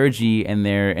clergy and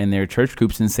their church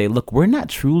groups and say, look, we're not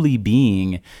truly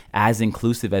being as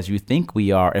inclusive as you think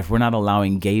we are if we're not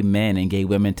allowing gay men and gay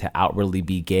women to outwardly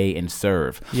be be gay and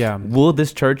serve. Yeah. Will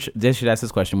this church, they should ask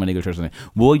this question when they go to church,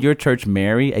 will your church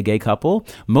marry a gay couple?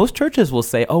 Most churches will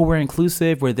say, oh, we're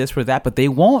inclusive, we're this, we're that, but they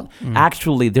won't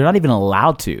actually, they're not even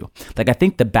allowed to. Like, I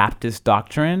think the Baptist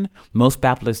doctrine, most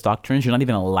Baptist doctrines, you're not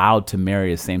even allowed to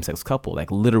marry a same-sex couple.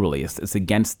 Like, literally, it's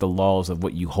against the laws of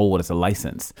what you hold as a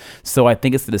license. So I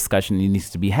think it's the discussion that needs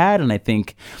to be had, and I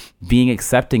think being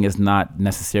accepting is not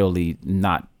necessarily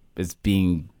not as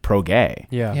being pro-gay.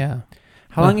 Yeah. Yeah.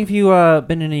 How long have you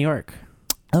been in New York?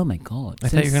 Oh my God. I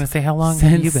thought you were going to say how long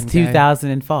have you been Since gay?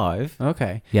 2005.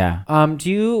 Okay. Yeah.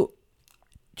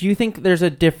 Do you think there's a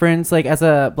difference, like, as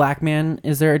a black man,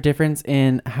 is there a difference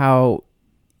in how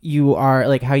you are,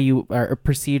 like, how you are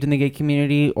perceived in the gay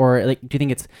community? Or, like, do you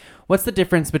think what's the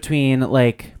difference between,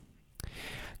 like,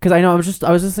 because I know I was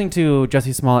listening to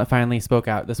Jussie Smollett finally spoke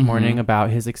out this morning about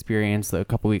his experience a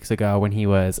couple weeks ago when he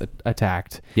was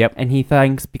attacked. Yep. And he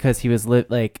thinks because he was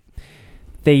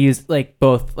they used like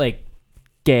both like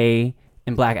gay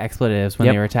and black expletives when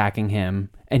Yep. they were attacking him,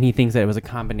 and he thinks that it was a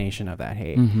combination of that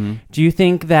hate. Mm-hmm. Do you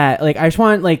think that, like, I just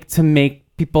want, like, to make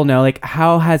people know, like,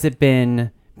 how has it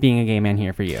been being a gay man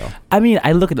here for you? I mean,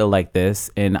 I look at it like this,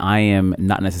 and I am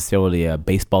not necessarily a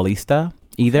baseballista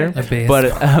either,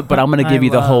 but I'm going to give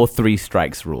you the whole 3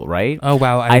 strikes rule, right? Oh,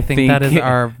 wow. I think that is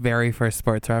our very first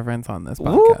sports reference on this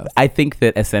podcast. I think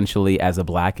that essentially as a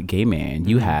black gay man,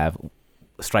 you have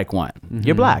strike 1.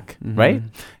 You're black, right?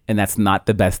 And that's not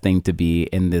the best thing to be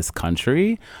in this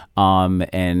country.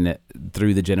 And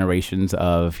through the generations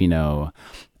of,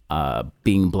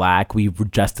 being black,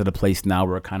 we've just at a place now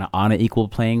where we're kind of on an equal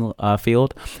playing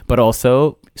field, but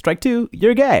also strike 2,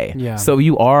 you're gay. Yeah. So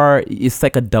it's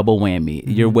like a double whammy.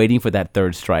 You're waiting for that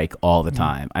 3rd strike all the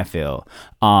time, I feel.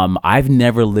 I've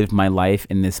never lived my life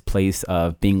in this place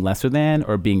of being lesser than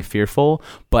or being fearful,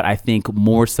 but I think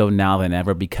more so now than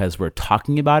ever because we're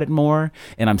talking about it more,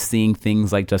 and I'm seeing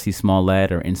things like Jussie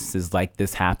Smollett or instances like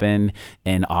this happen,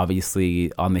 and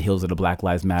obviously on the heels of the Black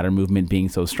Lives Matter movement being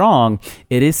so strong,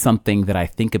 it is something that I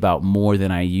think about more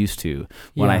than I used to.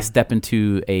 When I step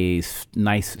into a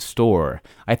nice store,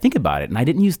 I think about it, and I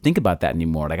didn't used to think about that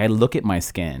anymore. Like, I look at my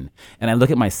skin, and I look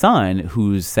at my son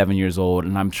who's 7 years old,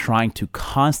 and I'm trying to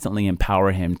constantly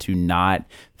empower him to not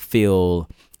feel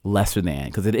lesser than,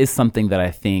 because it is something that I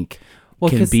think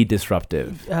can be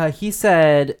disruptive. He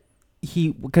said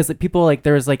because people, like,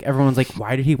 there was, like, everyone's like,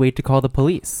 why did he wait to call the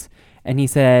police? And he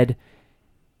said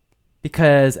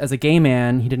because as a gay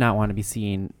man, he did not want to be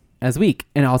seen as weak,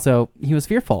 and also he was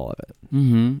fearful of it.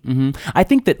 I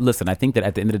think that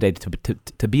at the end of the day,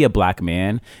 to be a black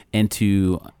man and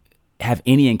to have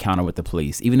any encounter with the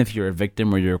police, even if you're a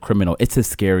victim or you're a criminal, it's a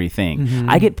scary thing.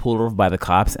 I get pulled over by the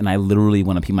cops and I literally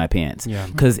want to pee my pants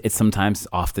because it's sometimes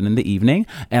often in the evening,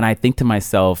 and I think to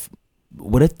myself,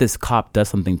 what if this cop does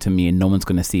something to me and no one's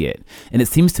going to see it? And it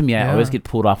seems to me I always get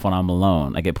pulled off when I'm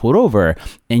alone. I get pulled over,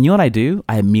 and you know what I do?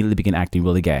 I immediately begin acting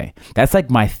really gay. That's like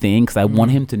my thing, because I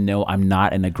want him to know I'm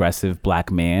not an aggressive black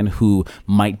man who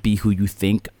might be who you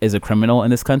think is a criminal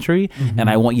in this country. And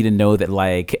I want you to know that,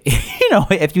 like,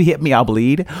 if you hit me, I'll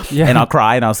bleed and I'll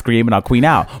cry and I'll scream and I'll queen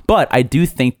out. But I do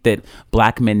think that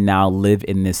black men now live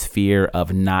in this fear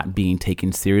of not being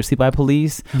taken seriously by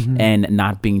police and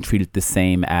not being treated the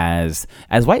same as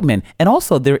white men. And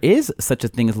also there is such a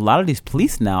thing as a lot of these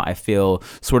police now, I feel,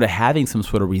 sort of having some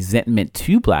sort of resentment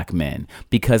to black men,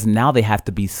 because now they have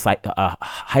to be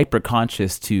hyper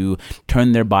conscious to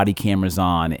turn their body cameras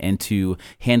on and to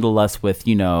handle us with,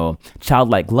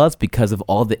 childlike gloves because of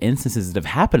all the instances that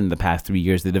have happened in the past 3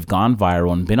 years that have gone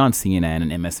viral and been on CNN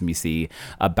and MSNBC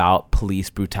about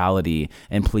police brutality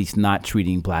and police not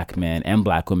treating black men and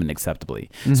black women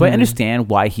acceptably. So I understand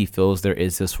why he feels there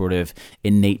is this sort of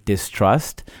innate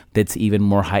distrust that's even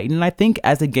more heightened. And I think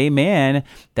as a gay man,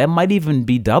 that might even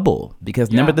be double, because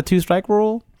remember the 2-strike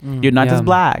rule? You're not just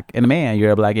black and a man,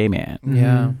 you're a black gay man.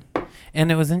 Yeah.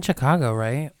 And it was in Chicago,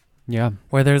 right? Yeah.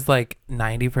 Where there's like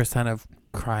 90% of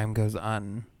crime goes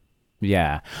on.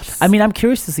 Yeah. I mean, I'm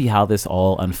curious to see how this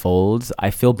all unfolds. I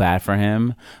feel bad for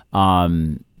him.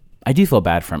 I do feel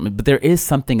bad for him, but there is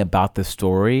something about the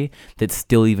story that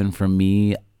still, even for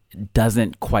me,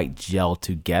 doesn't quite gel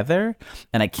together,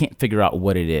 and I can't figure out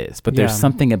what it is, but there's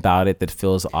something about it that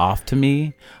feels off to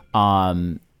me.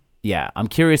 I'm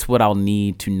curious what I'll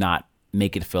need to not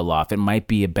make it feel off. It might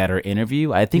be a better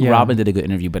interview. I think Robin did a good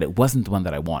interview, but it wasn't the one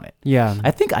that I wanted.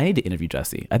 I think I need to interview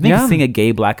Jussie. I think seeing a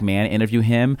gay black man interview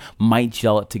him might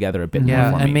gel it together a bit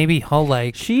more for me. And maybe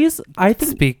he'll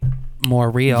speak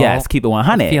more real. Yes, keep it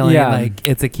 100. Feeling like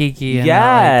it's a Kiki.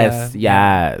 And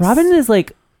yes. Robin is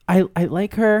like, I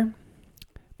like her,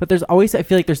 but there's always, I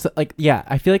feel like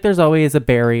there's always a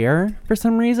barrier for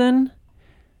some reason.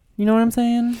 You know what I'm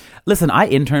saying? Listen, I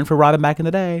interned for Robin back in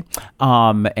the day,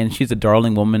 and she's a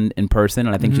darling woman in person,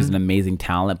 and I think she's an amazing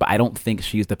talent. But I don't think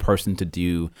she's the person to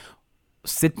do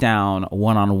sit down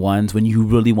one-on-ones when you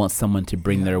really want someone to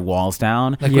bring their walls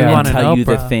down Like Yeah. we and want an tell you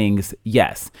the Oprah. things.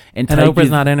 Yes, and And tell Oprah's you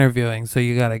not interviewing, so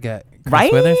you gotta get Chris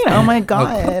right. Witherspoon. Oh my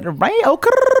god, right?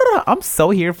 Oh, I'm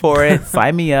so here for it.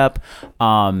 Sign me up.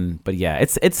 But yeah,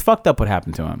 it's fucked up what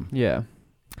happened to him. Yeah.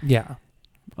 Yeah.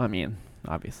 I mean,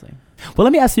 obviously. Well,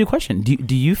 let me ask you a question.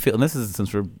 Do you feel, and this is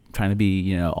since we're trying to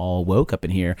be, all woke up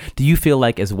in here, do you feel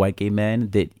like as white gay men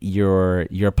that your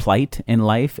plight in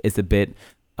life is a bit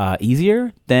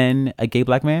easier than a gay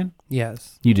black man?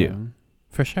 Yes. You do.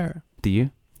 For sure. Do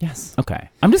you? Yes. Okay.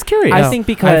 I'm just curious. I No, think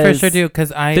because I for sure do, because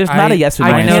There's not a yes or no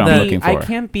I answer can't I'm be, looking I for.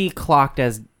 can't be clocked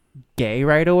as gay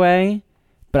right away,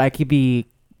 but I could be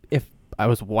if I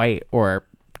was white or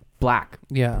black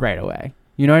Yeah. right away.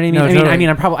 You know what I mean? No, I mean,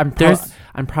 totally. I'm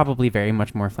I'm probably very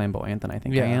much more flamboyant than I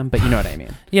think I Yeah. am, but you know what I mean.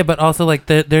 Yeah, but also like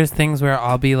there's things where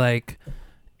I'll be like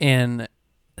in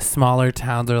smaller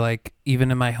towns or like even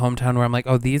in my hometown where I'm like,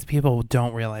 oh, these people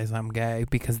don't realize I'm gay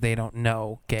because they don't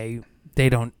know gay. They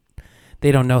don't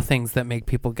know things that make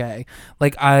people gay.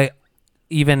 Like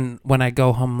even when I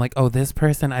go home, I'm like, oh, this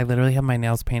person, I literally have my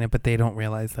nails painted, but they don't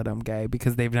realize that I'm gay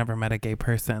because they've never met a gay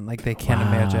person. Like they can't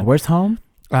imagine. Where's home?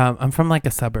 I'm from like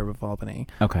a suburb of Albany.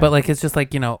 Okay. But like it's just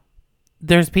like,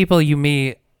 there's people you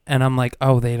meet and I'm like,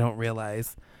 oh, they don't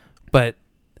realize. But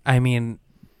I mean,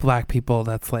 black people,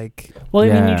 that's like, Well, I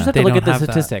mean, you Yeah. just have They to look don't at the have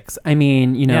that. statistics. I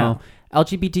mean,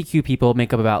 LGBTQ people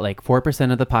make up about like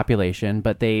 4% of the population,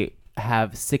 but they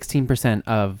have 16%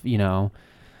 of,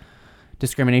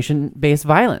 discrimination-based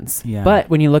violence. Yeah. But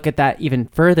when you look at that even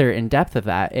further in depth of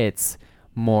that, it's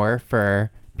more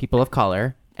for people of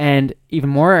color, and even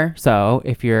more so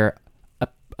if you're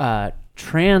a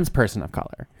trans person of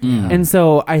color. And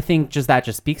so I think just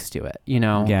speaks to it,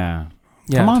 Yeah.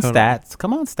 Yeah, Come on, totally. stats.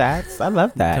 Come on, stats. I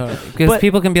love that. because But-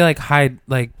 people can be like, hide,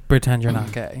 like pretend you're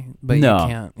not gay, but no, you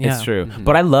can't. Yeah. it's true.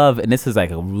 But I love, and this is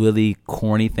like a really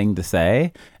corny thing to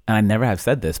say, and I never have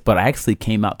said this, but I actually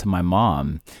came out to my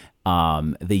mom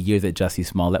the year that Jussie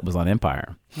Smollett was on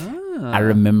Empire. I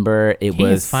remember it He's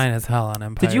was fine as hell on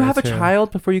Empire. Did you have a too.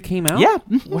 child before you came out? Yeah.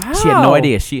 Wow. She had no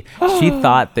idea. She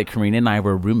thought that Karina and I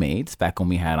were roommates back when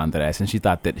we had Andres, and she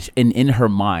thought that in her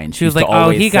mind She was used like, to oh,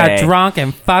 always he got say- drunk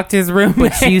and fucked his roommate.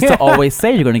 But she used to always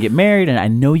say, you're going to get married, and I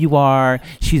know you are.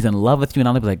 She's in love with you. And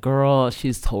I'll be like, girl,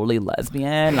 she's totally lesbian.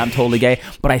 And I'm totally gay.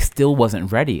 But I still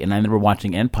wasn't ready. And I remember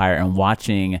watching Empire and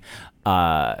watching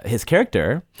his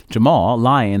character, Jamal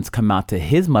Lyons, come out to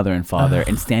his mother and father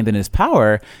and stand in his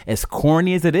power. As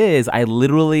corny as it is, I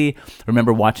literally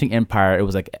remember watching Empire. It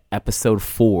was like episode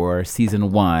 4,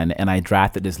 season 1. And I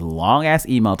drafted this long ass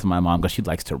email to my mom because she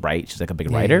likes to write. She's like a big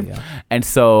writer. yeah. And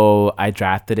so I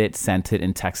drafted it, sent it,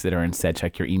 and texted her and said,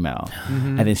 check your email.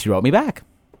 And then she wrote me back.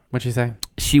 What'd you say?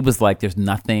 She was like, there's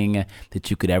nothing that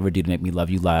you could ever do to make me love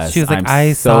you less. She was like, I'm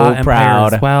I so saw Empire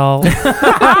proud. as well.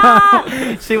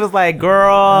 She was like,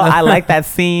 girl, I like that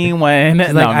scene when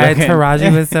She's like, I'm joking.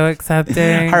 Taraji was so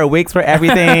accepting. Her wigs were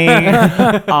everything.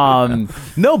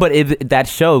 No, but that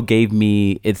show gave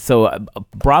me, it's so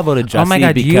bravo to Jussie. Oh my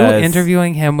God, you because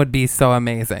interviewing him would be so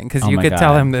amazing because Oh you my could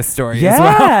tell God. him this story as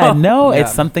Yeah, well. no, Yeah.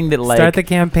 it's something that like Start the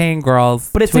campaign, girls.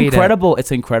 But it's Tweet it. incredible.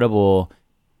 It's incredible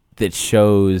that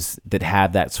shows that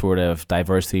have that sort of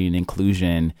diversity and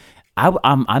inclusion.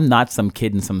 I'm not some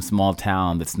kid in some small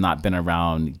town that's not been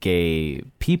around gay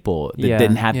people that Yeah.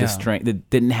 didn't have Yeah. the strength, that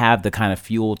didn't have the kind of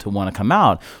fuel to want to come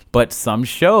out. But some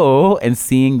show and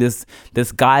seeing this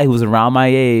guy who's around my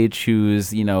age, who's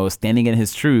standing in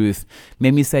his truth,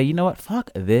 made me say, you know what,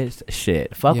 fuck this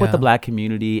shit, fuck what Yeah. the black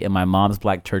community and my mom's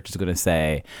black church is gonna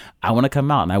say. I want to come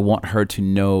out and I want her to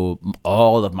know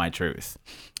all of my truth.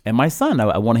 And my son,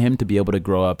 I want him to be able to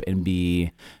grow up and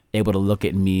be able to look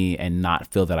at me and not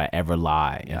feel that I ever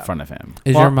lie in front of him.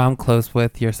 Is Well- your mom close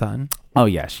with your son? Oh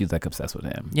yeah, she's like obsessed with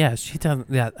him. Yeah, she doesn't.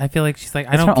 Yeah, I feel like she's like,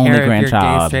 I It's don't her only care if you're gay,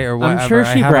 grandchild. straight, or whatever. I'm sure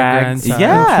I she have a brags. grandson.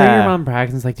 Yeah. I'm sure your mom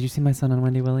brags and is like, did you see my son on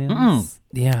Wendy Williams? Mm-mm.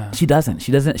 Yeah. She doesn't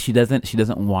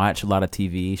watch a lot of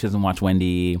TV. She doesn't watch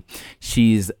Wendy.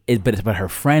 But her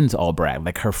friends all brag.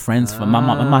 Like her friends, my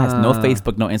mom has no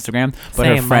Facebook, no Instagram, but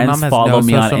Same. her My friends mom has follow no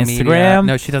me on social media. Instagram.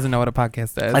 No, she doesn't know what a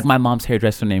podcast is. Like my mom's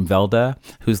hairdresser named Velda,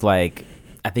 who's like,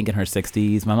 I think in her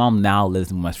 60s. My mom now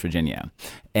lives in West Virginia,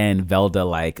 and Velda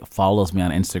like follows me on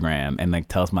Instagram and like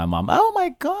tells my mom, "Oh my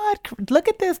God, look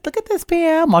at this,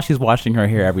 Pam," while she's washing her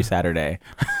hair every Saturday.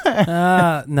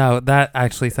 No, that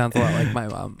actually sounds a lot like my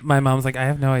mom. My mom's like, I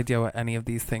have no idea what any of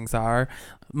these things are.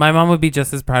 My mom would be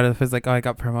just as proud if it's like, oh, I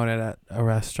got promoted at a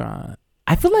restaurant.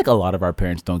 I feel like a lot of our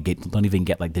parents don't even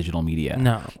get like digital media.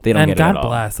 No, They don't and get it God at all.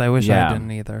 bless. I wish Yeah. I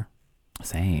didn't either.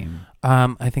 Same.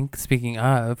 I think speaking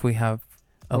of, we have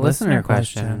a listener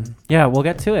question. Yeah, we'll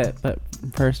get to it. But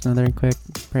first, another quick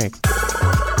break.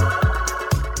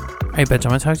 Hey, bitch, I'm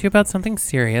going to talk to you about something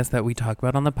serious that we talk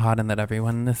about on the pod and that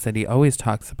everyone in the city always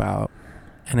talks about.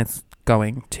 And it's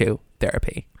going to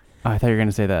therapy. Oh, I thought you were going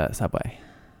to say the subway.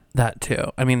 That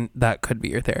too. I mean, that could be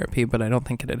your therapy, but I don't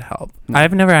think it'd help.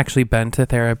 I've never actually been to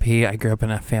therapy. I grew up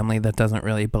in a family that doesn't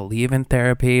really believe in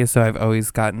therapy, so I've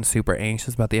always gotten super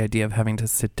anxious about the idea of having to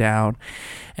sit down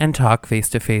and talk face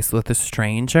to face with a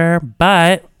stranger.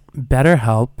 But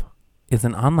BetterHelp is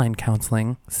an online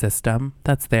counseling system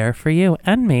that's there for you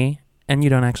and me, and you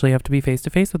don't actually have to be face to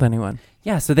face with anyone.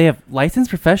 Yeah, so they have licensed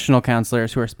professional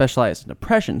counselors who are specialized in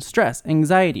depression, stress,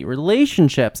 anxiety,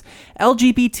 relationships,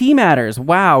 LGBT matters.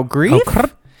 Wow, grief.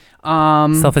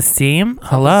 Self-esteem.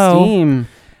 Hello. Self-esteem.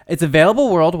 It's available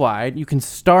worldwide. You can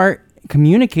start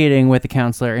communicating with the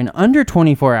counselor in under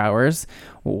 24 hours.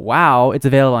 Wow, it's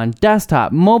available on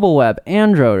desktop, mobile web,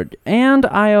 Android, and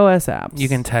iOS apps. You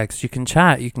can text, you can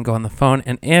chat, you can go on the phone,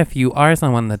 and if you are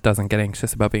someone that doesn't get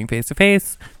anxious about being face to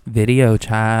face, video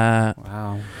chat.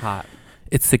 Wow, hot.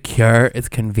 It's secure, it's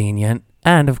convenient,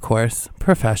 and of course,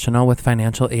 professional with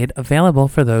financial aid available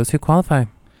for those who qualify.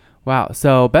 Wow.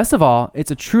 So best of all,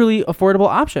 it's a truly affordable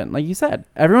option. Like you said,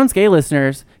 Everyone's Gay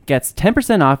listeners gets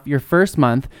 10% off your first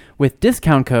month with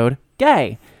discount code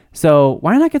GAY. So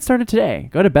why not get started today?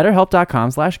 Go to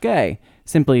betterhelp.com/gay.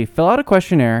 Simply fill out a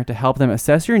questionnaire to help them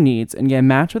assess your needs and get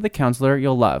matched with a counselor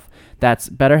you'll love. That's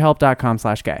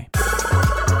betterhelp.com/gay.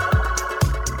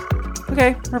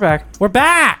 Okay, we're back. We're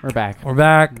back. We're back. We're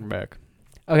back. We're back.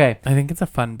 Okay. I think it's a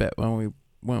fun bit when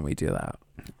we do that.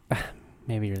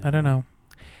 Maybe you're. I don't know.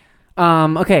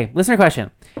 Okay, listener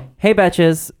question. Hey,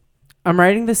 betches. I'm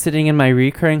writing this sitting in my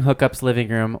recurring hookups living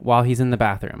room while he's in the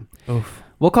bathroom. Oof.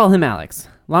 We'll call him Alex.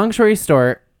 Long story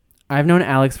short, I've known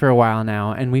Alex for a while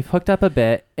now, and we've hooked up a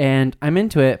bit, and I'm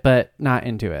into it, but not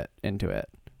into it.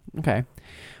 Okay.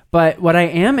 But what I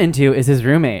am into is his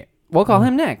roommate. We'll call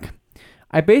him Nick.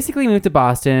 I basically moved to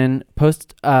Boston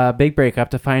post a big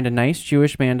breakup to find a nice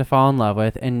Jewish man to fall in love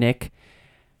with, and Nick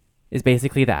is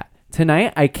basically that.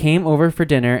 Tonight, I came over for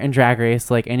dinner and drag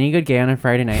race like any good gay on a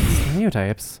Friday night.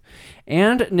 Stereotypes.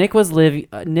 And Nick was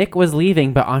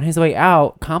leaving, but on his way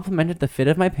out, complimented the fit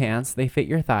of my pants. They fit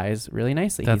your thighs really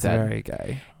nicely. That's he said. very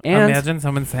gay. And imagine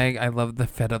someone saying, "I love the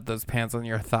fit of those pants on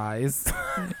your thighs."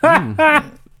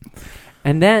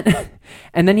 And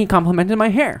then he complimented my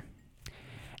hair.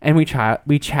 And we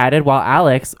chatted while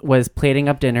Alex was plating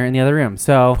up dinner in the other room.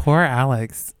 So Poor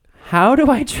Alex. how do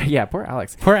I? Yeah, poor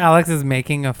Alex. Poor Alex is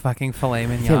making a fucking filet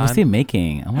mignon. Yeah, what's he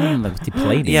making? I want to know what's he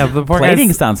plating. Yeah, the poor plating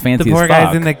guy's- sounds fancy The poor as fuck.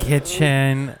 guy's in the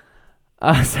kitchen.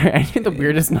 Sorry, I did the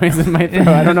weirdest noise in my throat.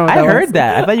 I don't know what I that heard was.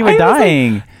 that. I thought you I were was like,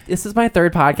 dying. This is my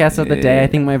third podcast of the day. I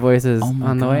think my voice is Oh my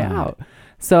on the way God. out.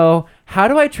 So how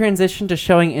do I transition to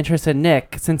showing interest in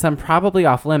Nick since I'm probably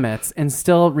off limits and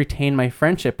still retain my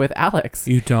friendship with Alex?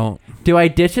 You don't. Do I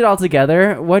ditch it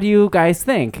altogether? What do you guys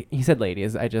think? He said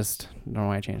ladies. I just don't know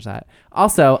why I changed that.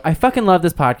 Also, I fucking love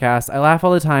this podcast. I laugh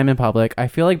all the time in public. I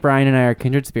feel like Brian and I are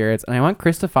kindred spirits, and I want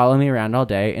Chris to follow me around all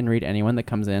day and read anyone that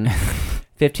comes in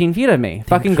 15 feet of me.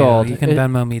 Fucking Thank gold. You can It-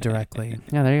 Venmo me directly.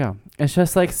 yeah, there you go. It's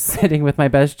just like sitting with my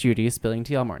best Judy spilling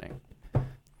tea all morning.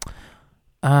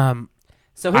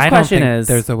 So his I don't question think is,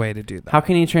 there's a way to do that. how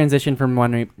can he transition from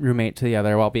one roommate to the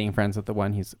other while being friends with the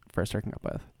one he's first hooking up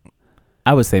with?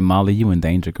 I would say, Molly, you in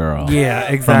danger, girl. Yeah,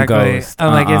 From exactly. Ghost.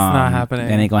 I'm like, it's not happening.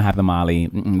 It ain't gonna happen, Molly.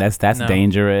 That's No.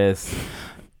 dangerous.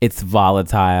 It's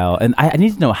volatile, and I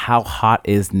need to know how hot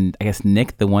is I guess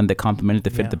Nick, the one that complimented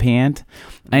the fit of the pant.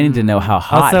 I need to know how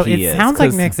hot Also, he it is. sounds like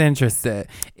 'cause- Nick's interested.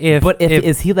 But if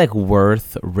is he like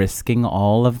worth risking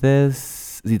all of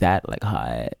this? Is he that like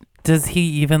hot? Does he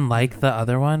even like the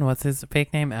other one? What's his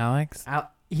fake name? Alex?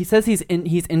 He says he's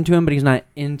into him, but he's not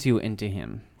into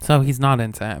him. So he's not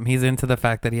into him. He's into the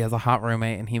fact that he has a hot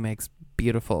roommate and he makes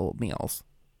beautiful meals,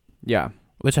 Yeah.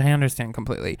 which I understand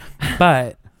completely.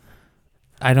 But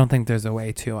I don't think there's a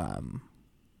way to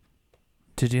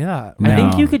do that. No. I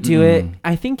think you could do it. Mm.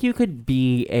 I think you could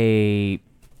be a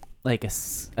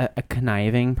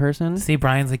conniving person. See,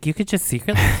 Brian's like, you could just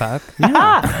secretly fuck.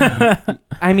 Yeah.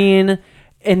 I mean,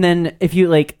 and then if you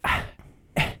like,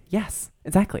 yes,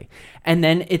 exactly. And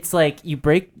then it's like you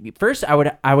break. First,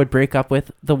 I would break up with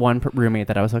the one roommate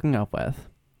that I was hooking up with,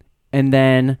 and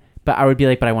then but I would be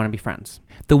like, but I want to be friends.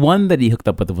 The one that he hooked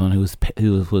up with, the one who was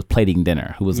plating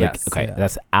dinner, who was Yes. like, okay, Yeah.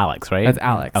 that's Alex, right? That's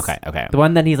Alex. Okay. The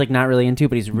one that he's like not really into,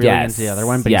 but he's really into the other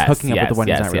one, but he's hooking up with the one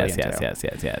he's not really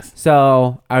into. Yes.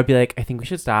 So I would be like, I think we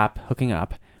should stop hooking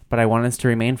up, but I want us to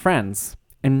remain friends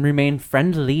and remain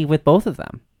friendly with both of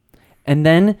them. And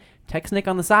then text Nick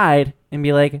on the side and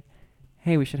be like,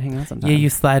 hey, we should hang out sometime. Yeah, you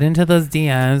slide into those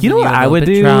DMs. You know when what you're a I little would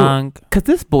bit do? drunk. Because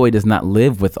this boy does not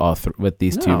live with with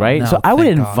these two, No. right? No, So I would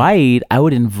thank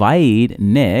God. invite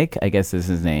Nick, I guess is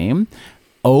his name,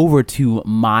 over to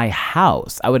my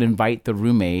house. I would invite the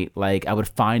roommate. Like, I would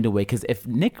find a way, because if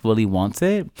Nick really wants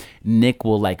it, Nick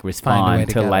will like way respond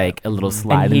to to get like a little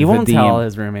slide and he into won't the tell DM.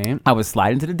 his roommate. I would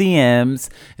slide into the DMs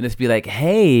and just be like,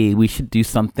 hey, we should do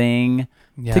something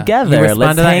Yeah. together. You respond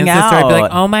Let's to that hang Insta story, out. be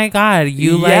like, oh my God,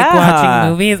 you like Yeah.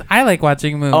 watching movies? I like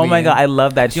watching movies. Oh my God, I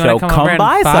love that Do you wanna show. come over Come and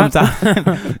by fuck?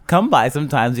 sometimes. Come by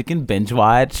sometimes. You can binge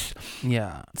watch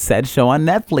Yeah. said show on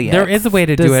Netflix. There is a way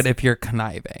to do Does- it if you're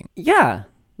conniving. Yeah.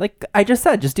 Like I just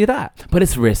said, just do that. But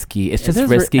it's risky. It's just is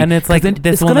risky. and it's 'Cause like, then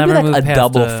this it's will gonna never be like move a past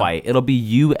double a- fight. It'll be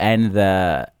you and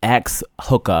the ex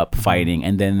hookup fighting,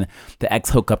 and then the ex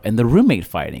hookup and the roommate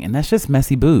fighting, and that's just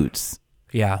messy boots.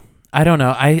 Yeah. I don't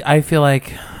know. I feel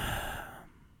like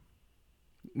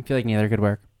I feel like neither could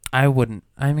work. I wouldn't.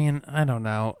 I mean, I don't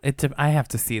know. I have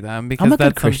to see them because I'm a good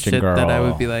that's some Christian shit that I girl.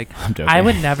 would be like, I'm joking. I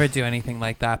would never do anything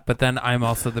like that. But then I'm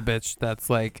also the bitch that's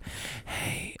like,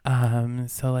 hey,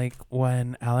 so like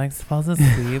when Alex falls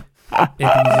asleep, if you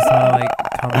just want to like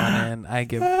come on in, I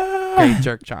give great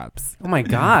jerk chops. Oh my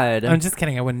God. I'm just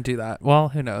kidding. I wouldn't do that. Well,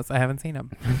 who knows? I haven't seen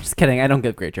him. I'm just kidding. I don't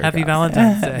give great jerk Happy jobs.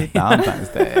 Valentine's Day. Valentine's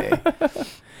Day.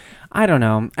 I don't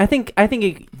know. I think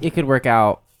it could work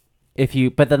out if you,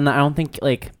 but then I don't think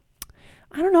like,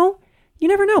 I don't know. You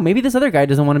never know. Maybe this other guy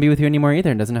doesn't want to be with you anymore either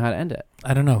and doesn't know how to end it.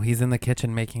 I don't know. He's in the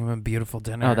kitchen making him a beautiful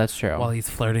dinner. Oh, that's true. While he's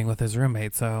flirting with his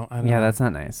roommate. So I don't Yeah, know. that's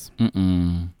not nice.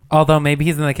 Mm-mm. Although maybe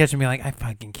he's in the kitchen being like, I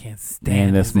fucking can't stand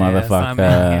Damn, this his ass. I'm in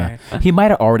motherfucker. here. He might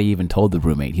have already even told the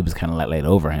roommate. He was kind of like laid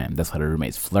over him. That's why the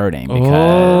roommate's flirting, because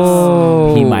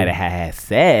Oh. he might have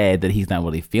said that he's not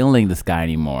really feeling this guy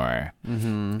anymore.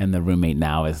 Mm-hmm. And the roommate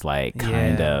now is like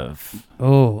kind Yeah. of,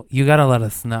 Oh, you gotta let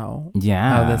us know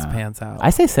yeah. how this pans out. I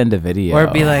say send a video. Or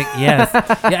be like, yes.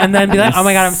 Yeah, and then be like, oh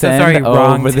my God, I'm so Send sorry.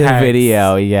 Wrong over the text.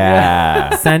 video.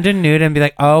 Yeah. Send a nude and be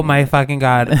like, oh my fucking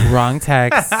God, wrong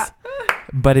text.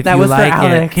 But if That you was for like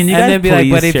Alex. it, Can you and guys then be like,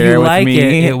 please but if share you with like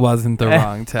me? it wasn't the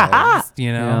wrong text,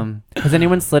 you know? Has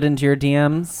anyone slid into your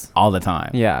DMs? All the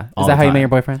time. Yeah. All Is that the how you met time. your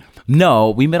boyfriend? No,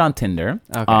 we met on Tinder.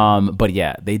 Okay. But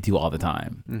yeah, they do all the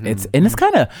time. Mhm. It's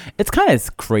kind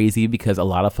of crazy because a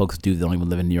lot of folks they don't even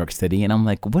live in New York City, and I'm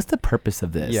like, what's the purpose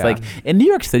of this? Yeah. Like in New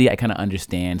York City, I kind of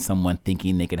understand someone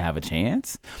thinking they could have a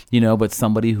chance, but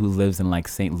somebody who lives in like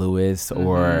St. Louis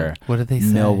or What did they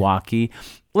say? Milwaukee.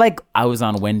 Like I was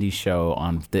on Wendy's show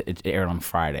it aired on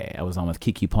Friday. I was on with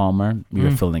Kiki Palmer. We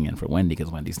were filling in for Wendy because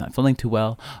Wendy's not feeling too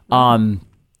well.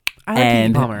 I like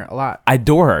And Kiki Palmer a lot. I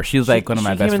adore her. She's like one of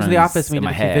my she best came friends. into the office and we in did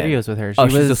my a few head. videos with her. She Oh,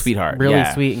 was she's a sweetheart. Really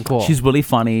Yeah. sweet and cool. She's really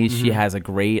funny. She has I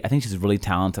think she's really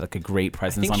talented, like a great I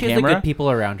presence think on she has camera. good people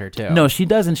around her too. No, she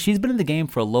doesn't. She's been in the game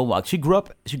for a little while. She grew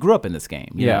up in this game,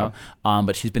 you Yeah. know.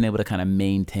 But she's been able to kind of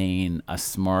maintain a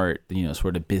smart,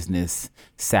 sort of business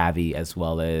savvy as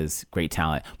well as great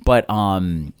talent. But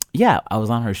yeah, I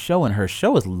was on her show, and her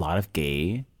show is a lot of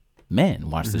gay men.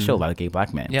 Watch the show, a lot of gay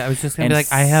black men. Yeah, I was just gonna And be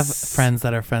like, I have friends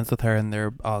that are friends with her, and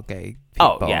they're all gay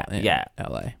Oh, people yeah, in yeah.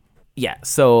 LA. Yeah,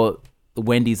 so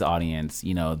Wendy's audience,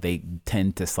 they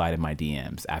tend to slide in my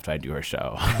DMs after I do her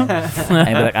show. And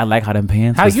be like, I like how them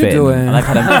pants How was you fitting. doing? I like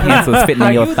how them pants was fitting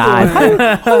in your thighs.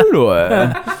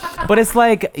 But it's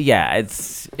like, yeah,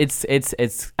 it's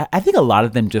I think a lot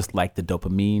of them just like the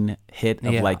dopamine hit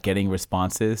of Yeah. like getting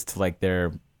responses to like their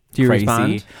Do you crazy.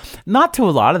 respond? Not to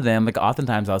a lot of them. Like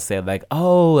oftentimes I'll say like,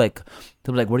 oh, like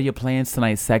they'll be like, what are your plans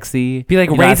tonight, sexy? Be like,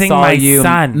 I raising saw my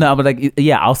son. No, but like,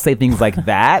 yeah, I'll say things like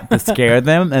that to scare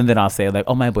them, and then I'll say like,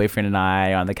 oh, my boyfriend and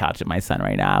I are on the couch with my son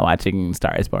right now watching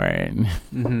Star is Born.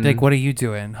 Mhm. Like, what are you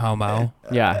doing, homo?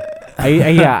 Yeah.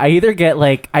 I either get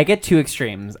I get two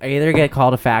extremes. I either get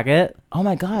called a faggot. Oh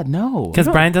my God, no. Because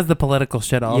Brian does the political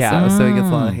shit also, Yeah. so he gets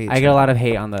a lot of hate. I get a lot of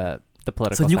hate on the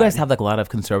political So you guys side. have like a lot of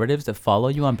conservatives that follow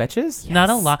you on Betches? Not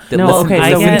a lot. That No, listen okay,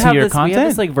 to so we your have, we have content?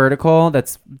 this like vertical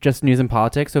that's just news and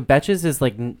politics. So Betches is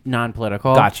like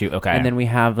non-political. Got you. Okay. And then we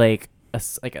have like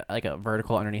a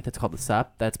vertical underneath. It's called the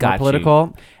SUP. That's more Got you.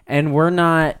 political. And we're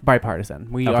not bipartisan.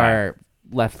 We Okay. are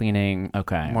left-leaning.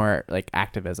 Okay. More like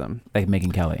activism. like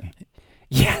Megyn Kelly.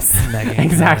 Yes. Megyn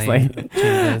exactly. Kelly.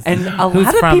 Jesus. And a Who's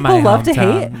lot of from people my love to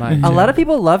hometown, hate it. mind A you. lot of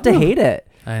people love to hate it.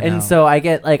 I know. And so I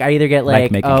either get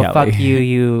Like like, Megyn oh, Kelly. fuck you,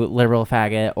 you liberal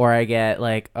faggot, or I get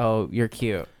like, oh, you're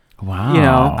cute. Wow. You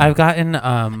know, I've gotten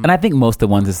and I think most of the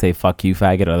ones that say "fuck you,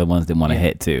 faggot" are the ones that want to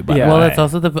hit too. By Yeah. the well, way. it's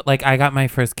also the like I got my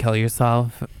first "kill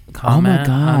yourself" comment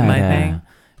on my God. thing.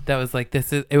 That was like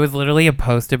it was literally a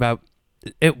post about.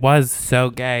 It was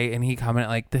so gay, and he commented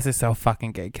like, "This is so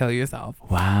fucking gay. Kill yourself."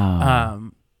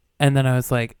 Wow. And then I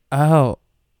was like, "Oh,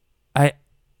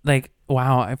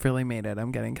 wow, I've really made it.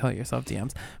 I'm getting kill yourself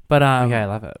DMs." But Okay, I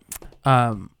love it.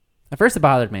 At first, it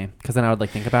bothered me because then I would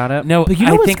like think about it. no, But you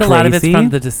know I what's think a lot of it's crazy? from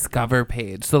the Discover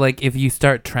page. So like, if you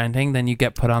start trending, then you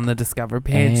get put on the Discover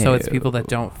page. So it's people that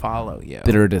don't follow you.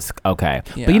 that are okay.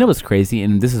 Yeah. But you know what's crazy,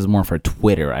 and this is more for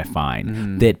Twitter, I find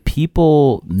Mm-hmm. that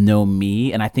people know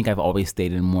me, and I think I've always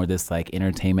stayed in more this like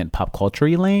entertainment pop culture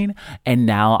lane, and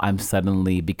now I'm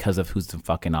suddenly, because of who's in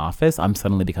fucking office, I'm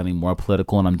suddenly becoming more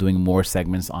political, and I'm doing more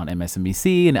segments on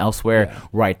MSNBC and elsewhere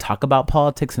where I talk about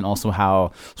politics and also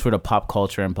how sort of pop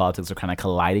culture and politics are kind of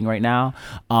colliding right now.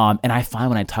 And I find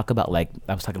when I talk about, like,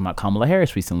 I was talking about Kamala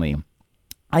Harris recently,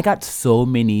 I got so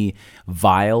many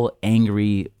vile,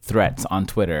 angry threats on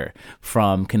Twitter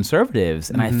from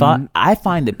conservatives. And I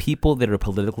find that people that are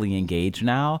politically engaged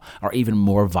now are even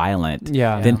more violent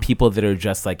than people that are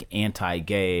just like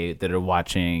anti-gay that are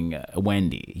watching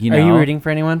Wendy. You know? Are you rooting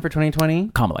for anyone for 2020?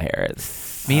 Kamala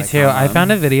Harris. Me too. I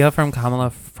found a video from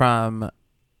Kamala from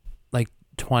like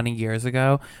 20 years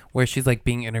ago where she's like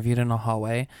being interviewed in a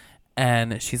hallway,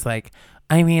 and she's like,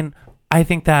 I mean, I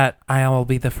think that I will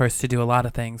be the first to do a lot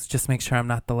of things. Just make sure I'm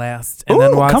not the last. And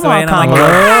then walks come away, on, and I'm like,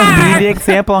 Kamala. Be the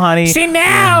example, honey. she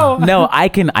now. No, I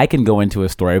can go into a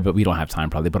story, but we don't have time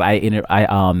probably. But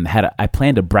I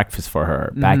planned a breakfast for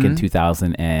her back in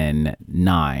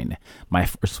 2009. My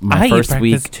first I week. eat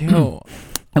breakfast too.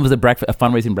 It was a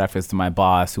fundraising breakfast to my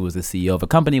boss, who was the CEO of a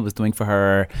company, was doing for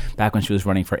her back when she was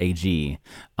running for AG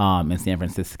in San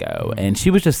Francisco. And she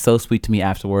was just so sweet to me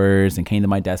afterwards and came to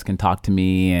my desk and talked to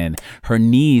me. And her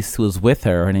niece, who was with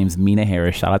her name's Mina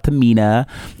Harris. Shout out to Mina.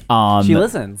 She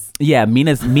listens. Yeah,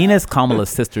 Mina's Kamala's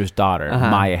sister's daughter,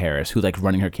 Maya Harris, who's like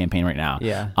running her campaign right now.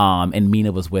 Yeah. And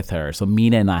Mina was with her. So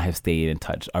Mina and I have stayed in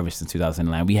touch ever since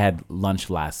 2009. We had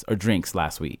drinks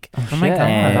last week. Oh my Shit. God.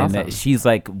 And That's awesome. she's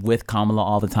like with Kamala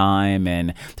all the time,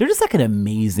 and they're just like an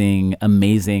amazing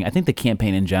I think the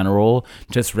campaign in general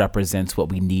just represents what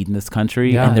we need in this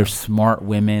country. Yeah. And they're smart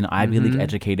women, Ivy League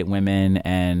educated women,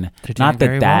 and They're doing not that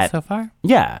very that well so far.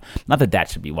 yeah, not that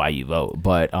should be why you vote,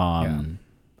 but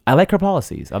I like her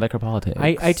policies. I like her politics.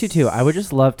 I too. I would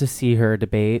just love to see her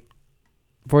debate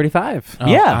 45. Oh,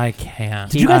 Yeah. I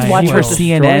can't. Did you guys I watch her will. destroy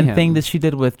CNN him. thing that she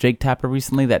did with Jake Tapper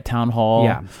recently, that town hall?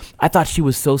 Yeah. I thought she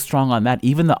was so strong on that.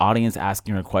 Even the audience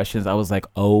asking her questions, I was like,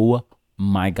 oh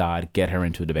my God, get her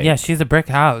into a debate. Yeah, she's a brick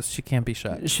house. She can't be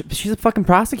shut. She's a fucking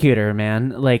prosecutor, man.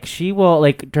 Like, she will,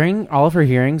 like, during all of her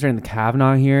hearings, during the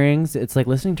Kavanaugh hearings, it's like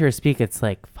listening to her speak, it's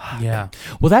like, fuck. Yeah.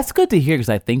 Well, that's good to hear, because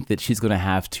I think that she's going to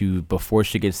have to, before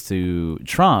she gets to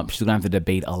Trump, she's going to have to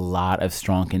debate a lot of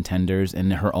strong contenders in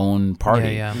her own party.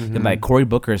 Yeah, yeah. And like Cory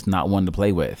Booker is not one to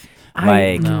play with.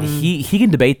 No. He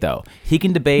can debate though. He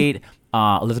can debate.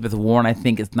 Elizabeth Warren, I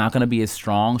think, is not going to be as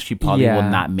strong. She probably will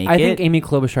not make it. I think Amy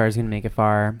Klobuchar is going to make it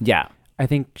far. Yeah. I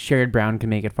think Sherrod Brown can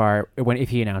make it far if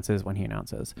he announces when he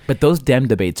announces. But those Dem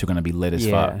debates are going to be lit as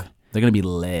Yeah. fuck. They're going to be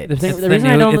lit. The thing- It's the the reason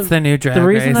I new- don't- it's the new Drag the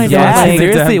reason Race. I don't Yes, like the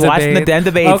seriously, Dem watching the debate. Dem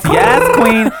debates. Oh, Yes,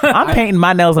 queen. I'm painting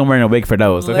my nails and wearing a wig for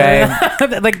those, okay?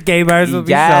 Like gay bars will be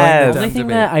Yes. showing The the only Dem thing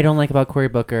debate. that I don't like about Cory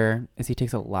Booker is he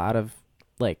takes a lot of,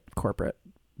 like, corporate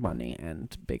money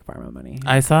and big pharma money.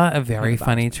 I saw a very About.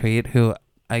 funny tweet who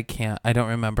I don't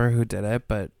remember who did it,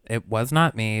 but it was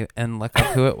not me, and look up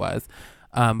who it was.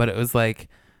 But it was like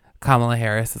Kamala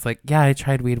Harris is like, yeah, I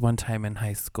tried weed one time in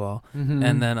high school. Mm-hmm.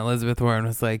 And then Elizabeth Warren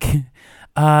was like,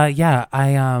 yeah,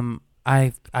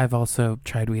 I've also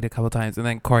tried weed a couple times. And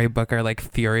then Cory Booker like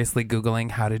furiously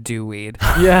Googling how to do weed.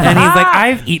 Yeah. And he's like,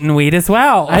 I've eaten weed as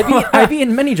well. I've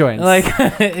eaten many joints. like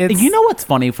it's, You know what's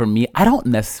funny for me? I don't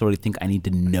necessarily think I need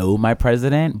to know my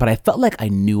president, but I felt like I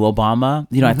knew Obama.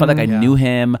 You know, I felt like I knew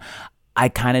him. I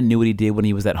kind of knew what he did when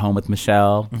he was at home with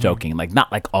Michelle. Joking, like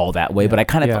not like all that way, but I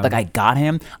kind of felt like I got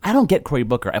him. I don't get Cory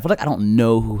Booker. I feel like I don't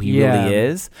know who he really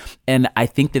is, and I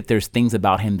think that there's things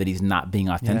about him that he's not being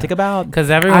authentic about. because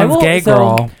everyone's gay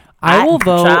girl. I will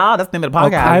vote. Child, that's the name of the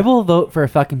podcast. I will vote for a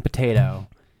fucking potato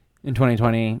in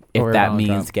 2020. If over that Donald means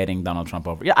Trump. getting Donald Trump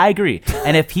over. Yeah, I agree.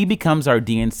 And if he becomes our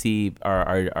DNC,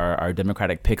 our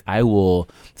Democratic pick, I will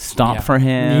stomp Yeah. for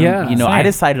him. Yeah, You know, I same.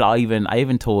 decided I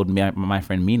even told my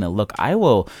friend Mina, look, I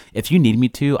will, if you need me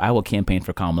to, I will campaign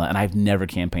for Kamala. And I've never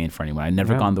campaigned for anyone. I've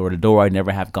never Yeah. gone door to door. I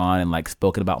never have gone and like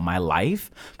spoken about my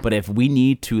life. But if we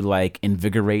need to like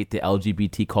invigorate the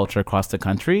LGBT culture across the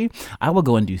country, I will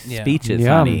go and do Yeah. speeches,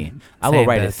 Yeah. honey. I will Same,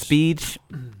 write a bitch. speech,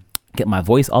 get my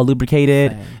voice all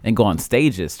lubricated, Same. and go on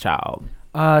stages, child.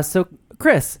 So,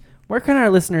 Chris, where can our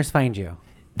listeners find you?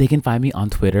 They can find me on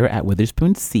Twitter at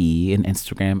WitherspoonC and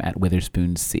Instagram at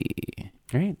WitherspoonC.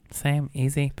 Great. Same,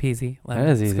 easy peasy, That lemon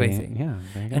is easy. squeezy. Yeah.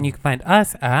 There you go. And you can find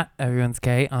us at Everyone's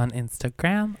Gay on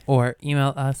Instagram or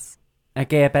email us. at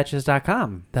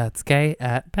gayatbetches.com. That's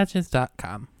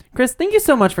gay@betches.com. Chris, thank you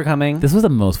so much for coming. This was the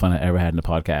most fun I ever had in a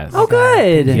podcast. Oh,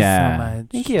 good. Thank you Yeah. so much.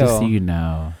 Thank you. Just so you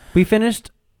know. We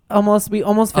almost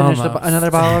finished Almost. another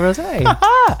bottle of rosé.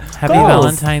 Happy Goals.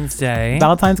 Valentine's Day.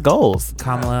 Valentine's goals.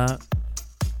 Kamala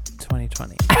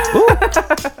 2020.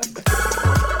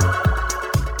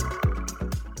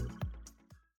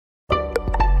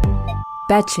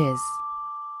 Betches.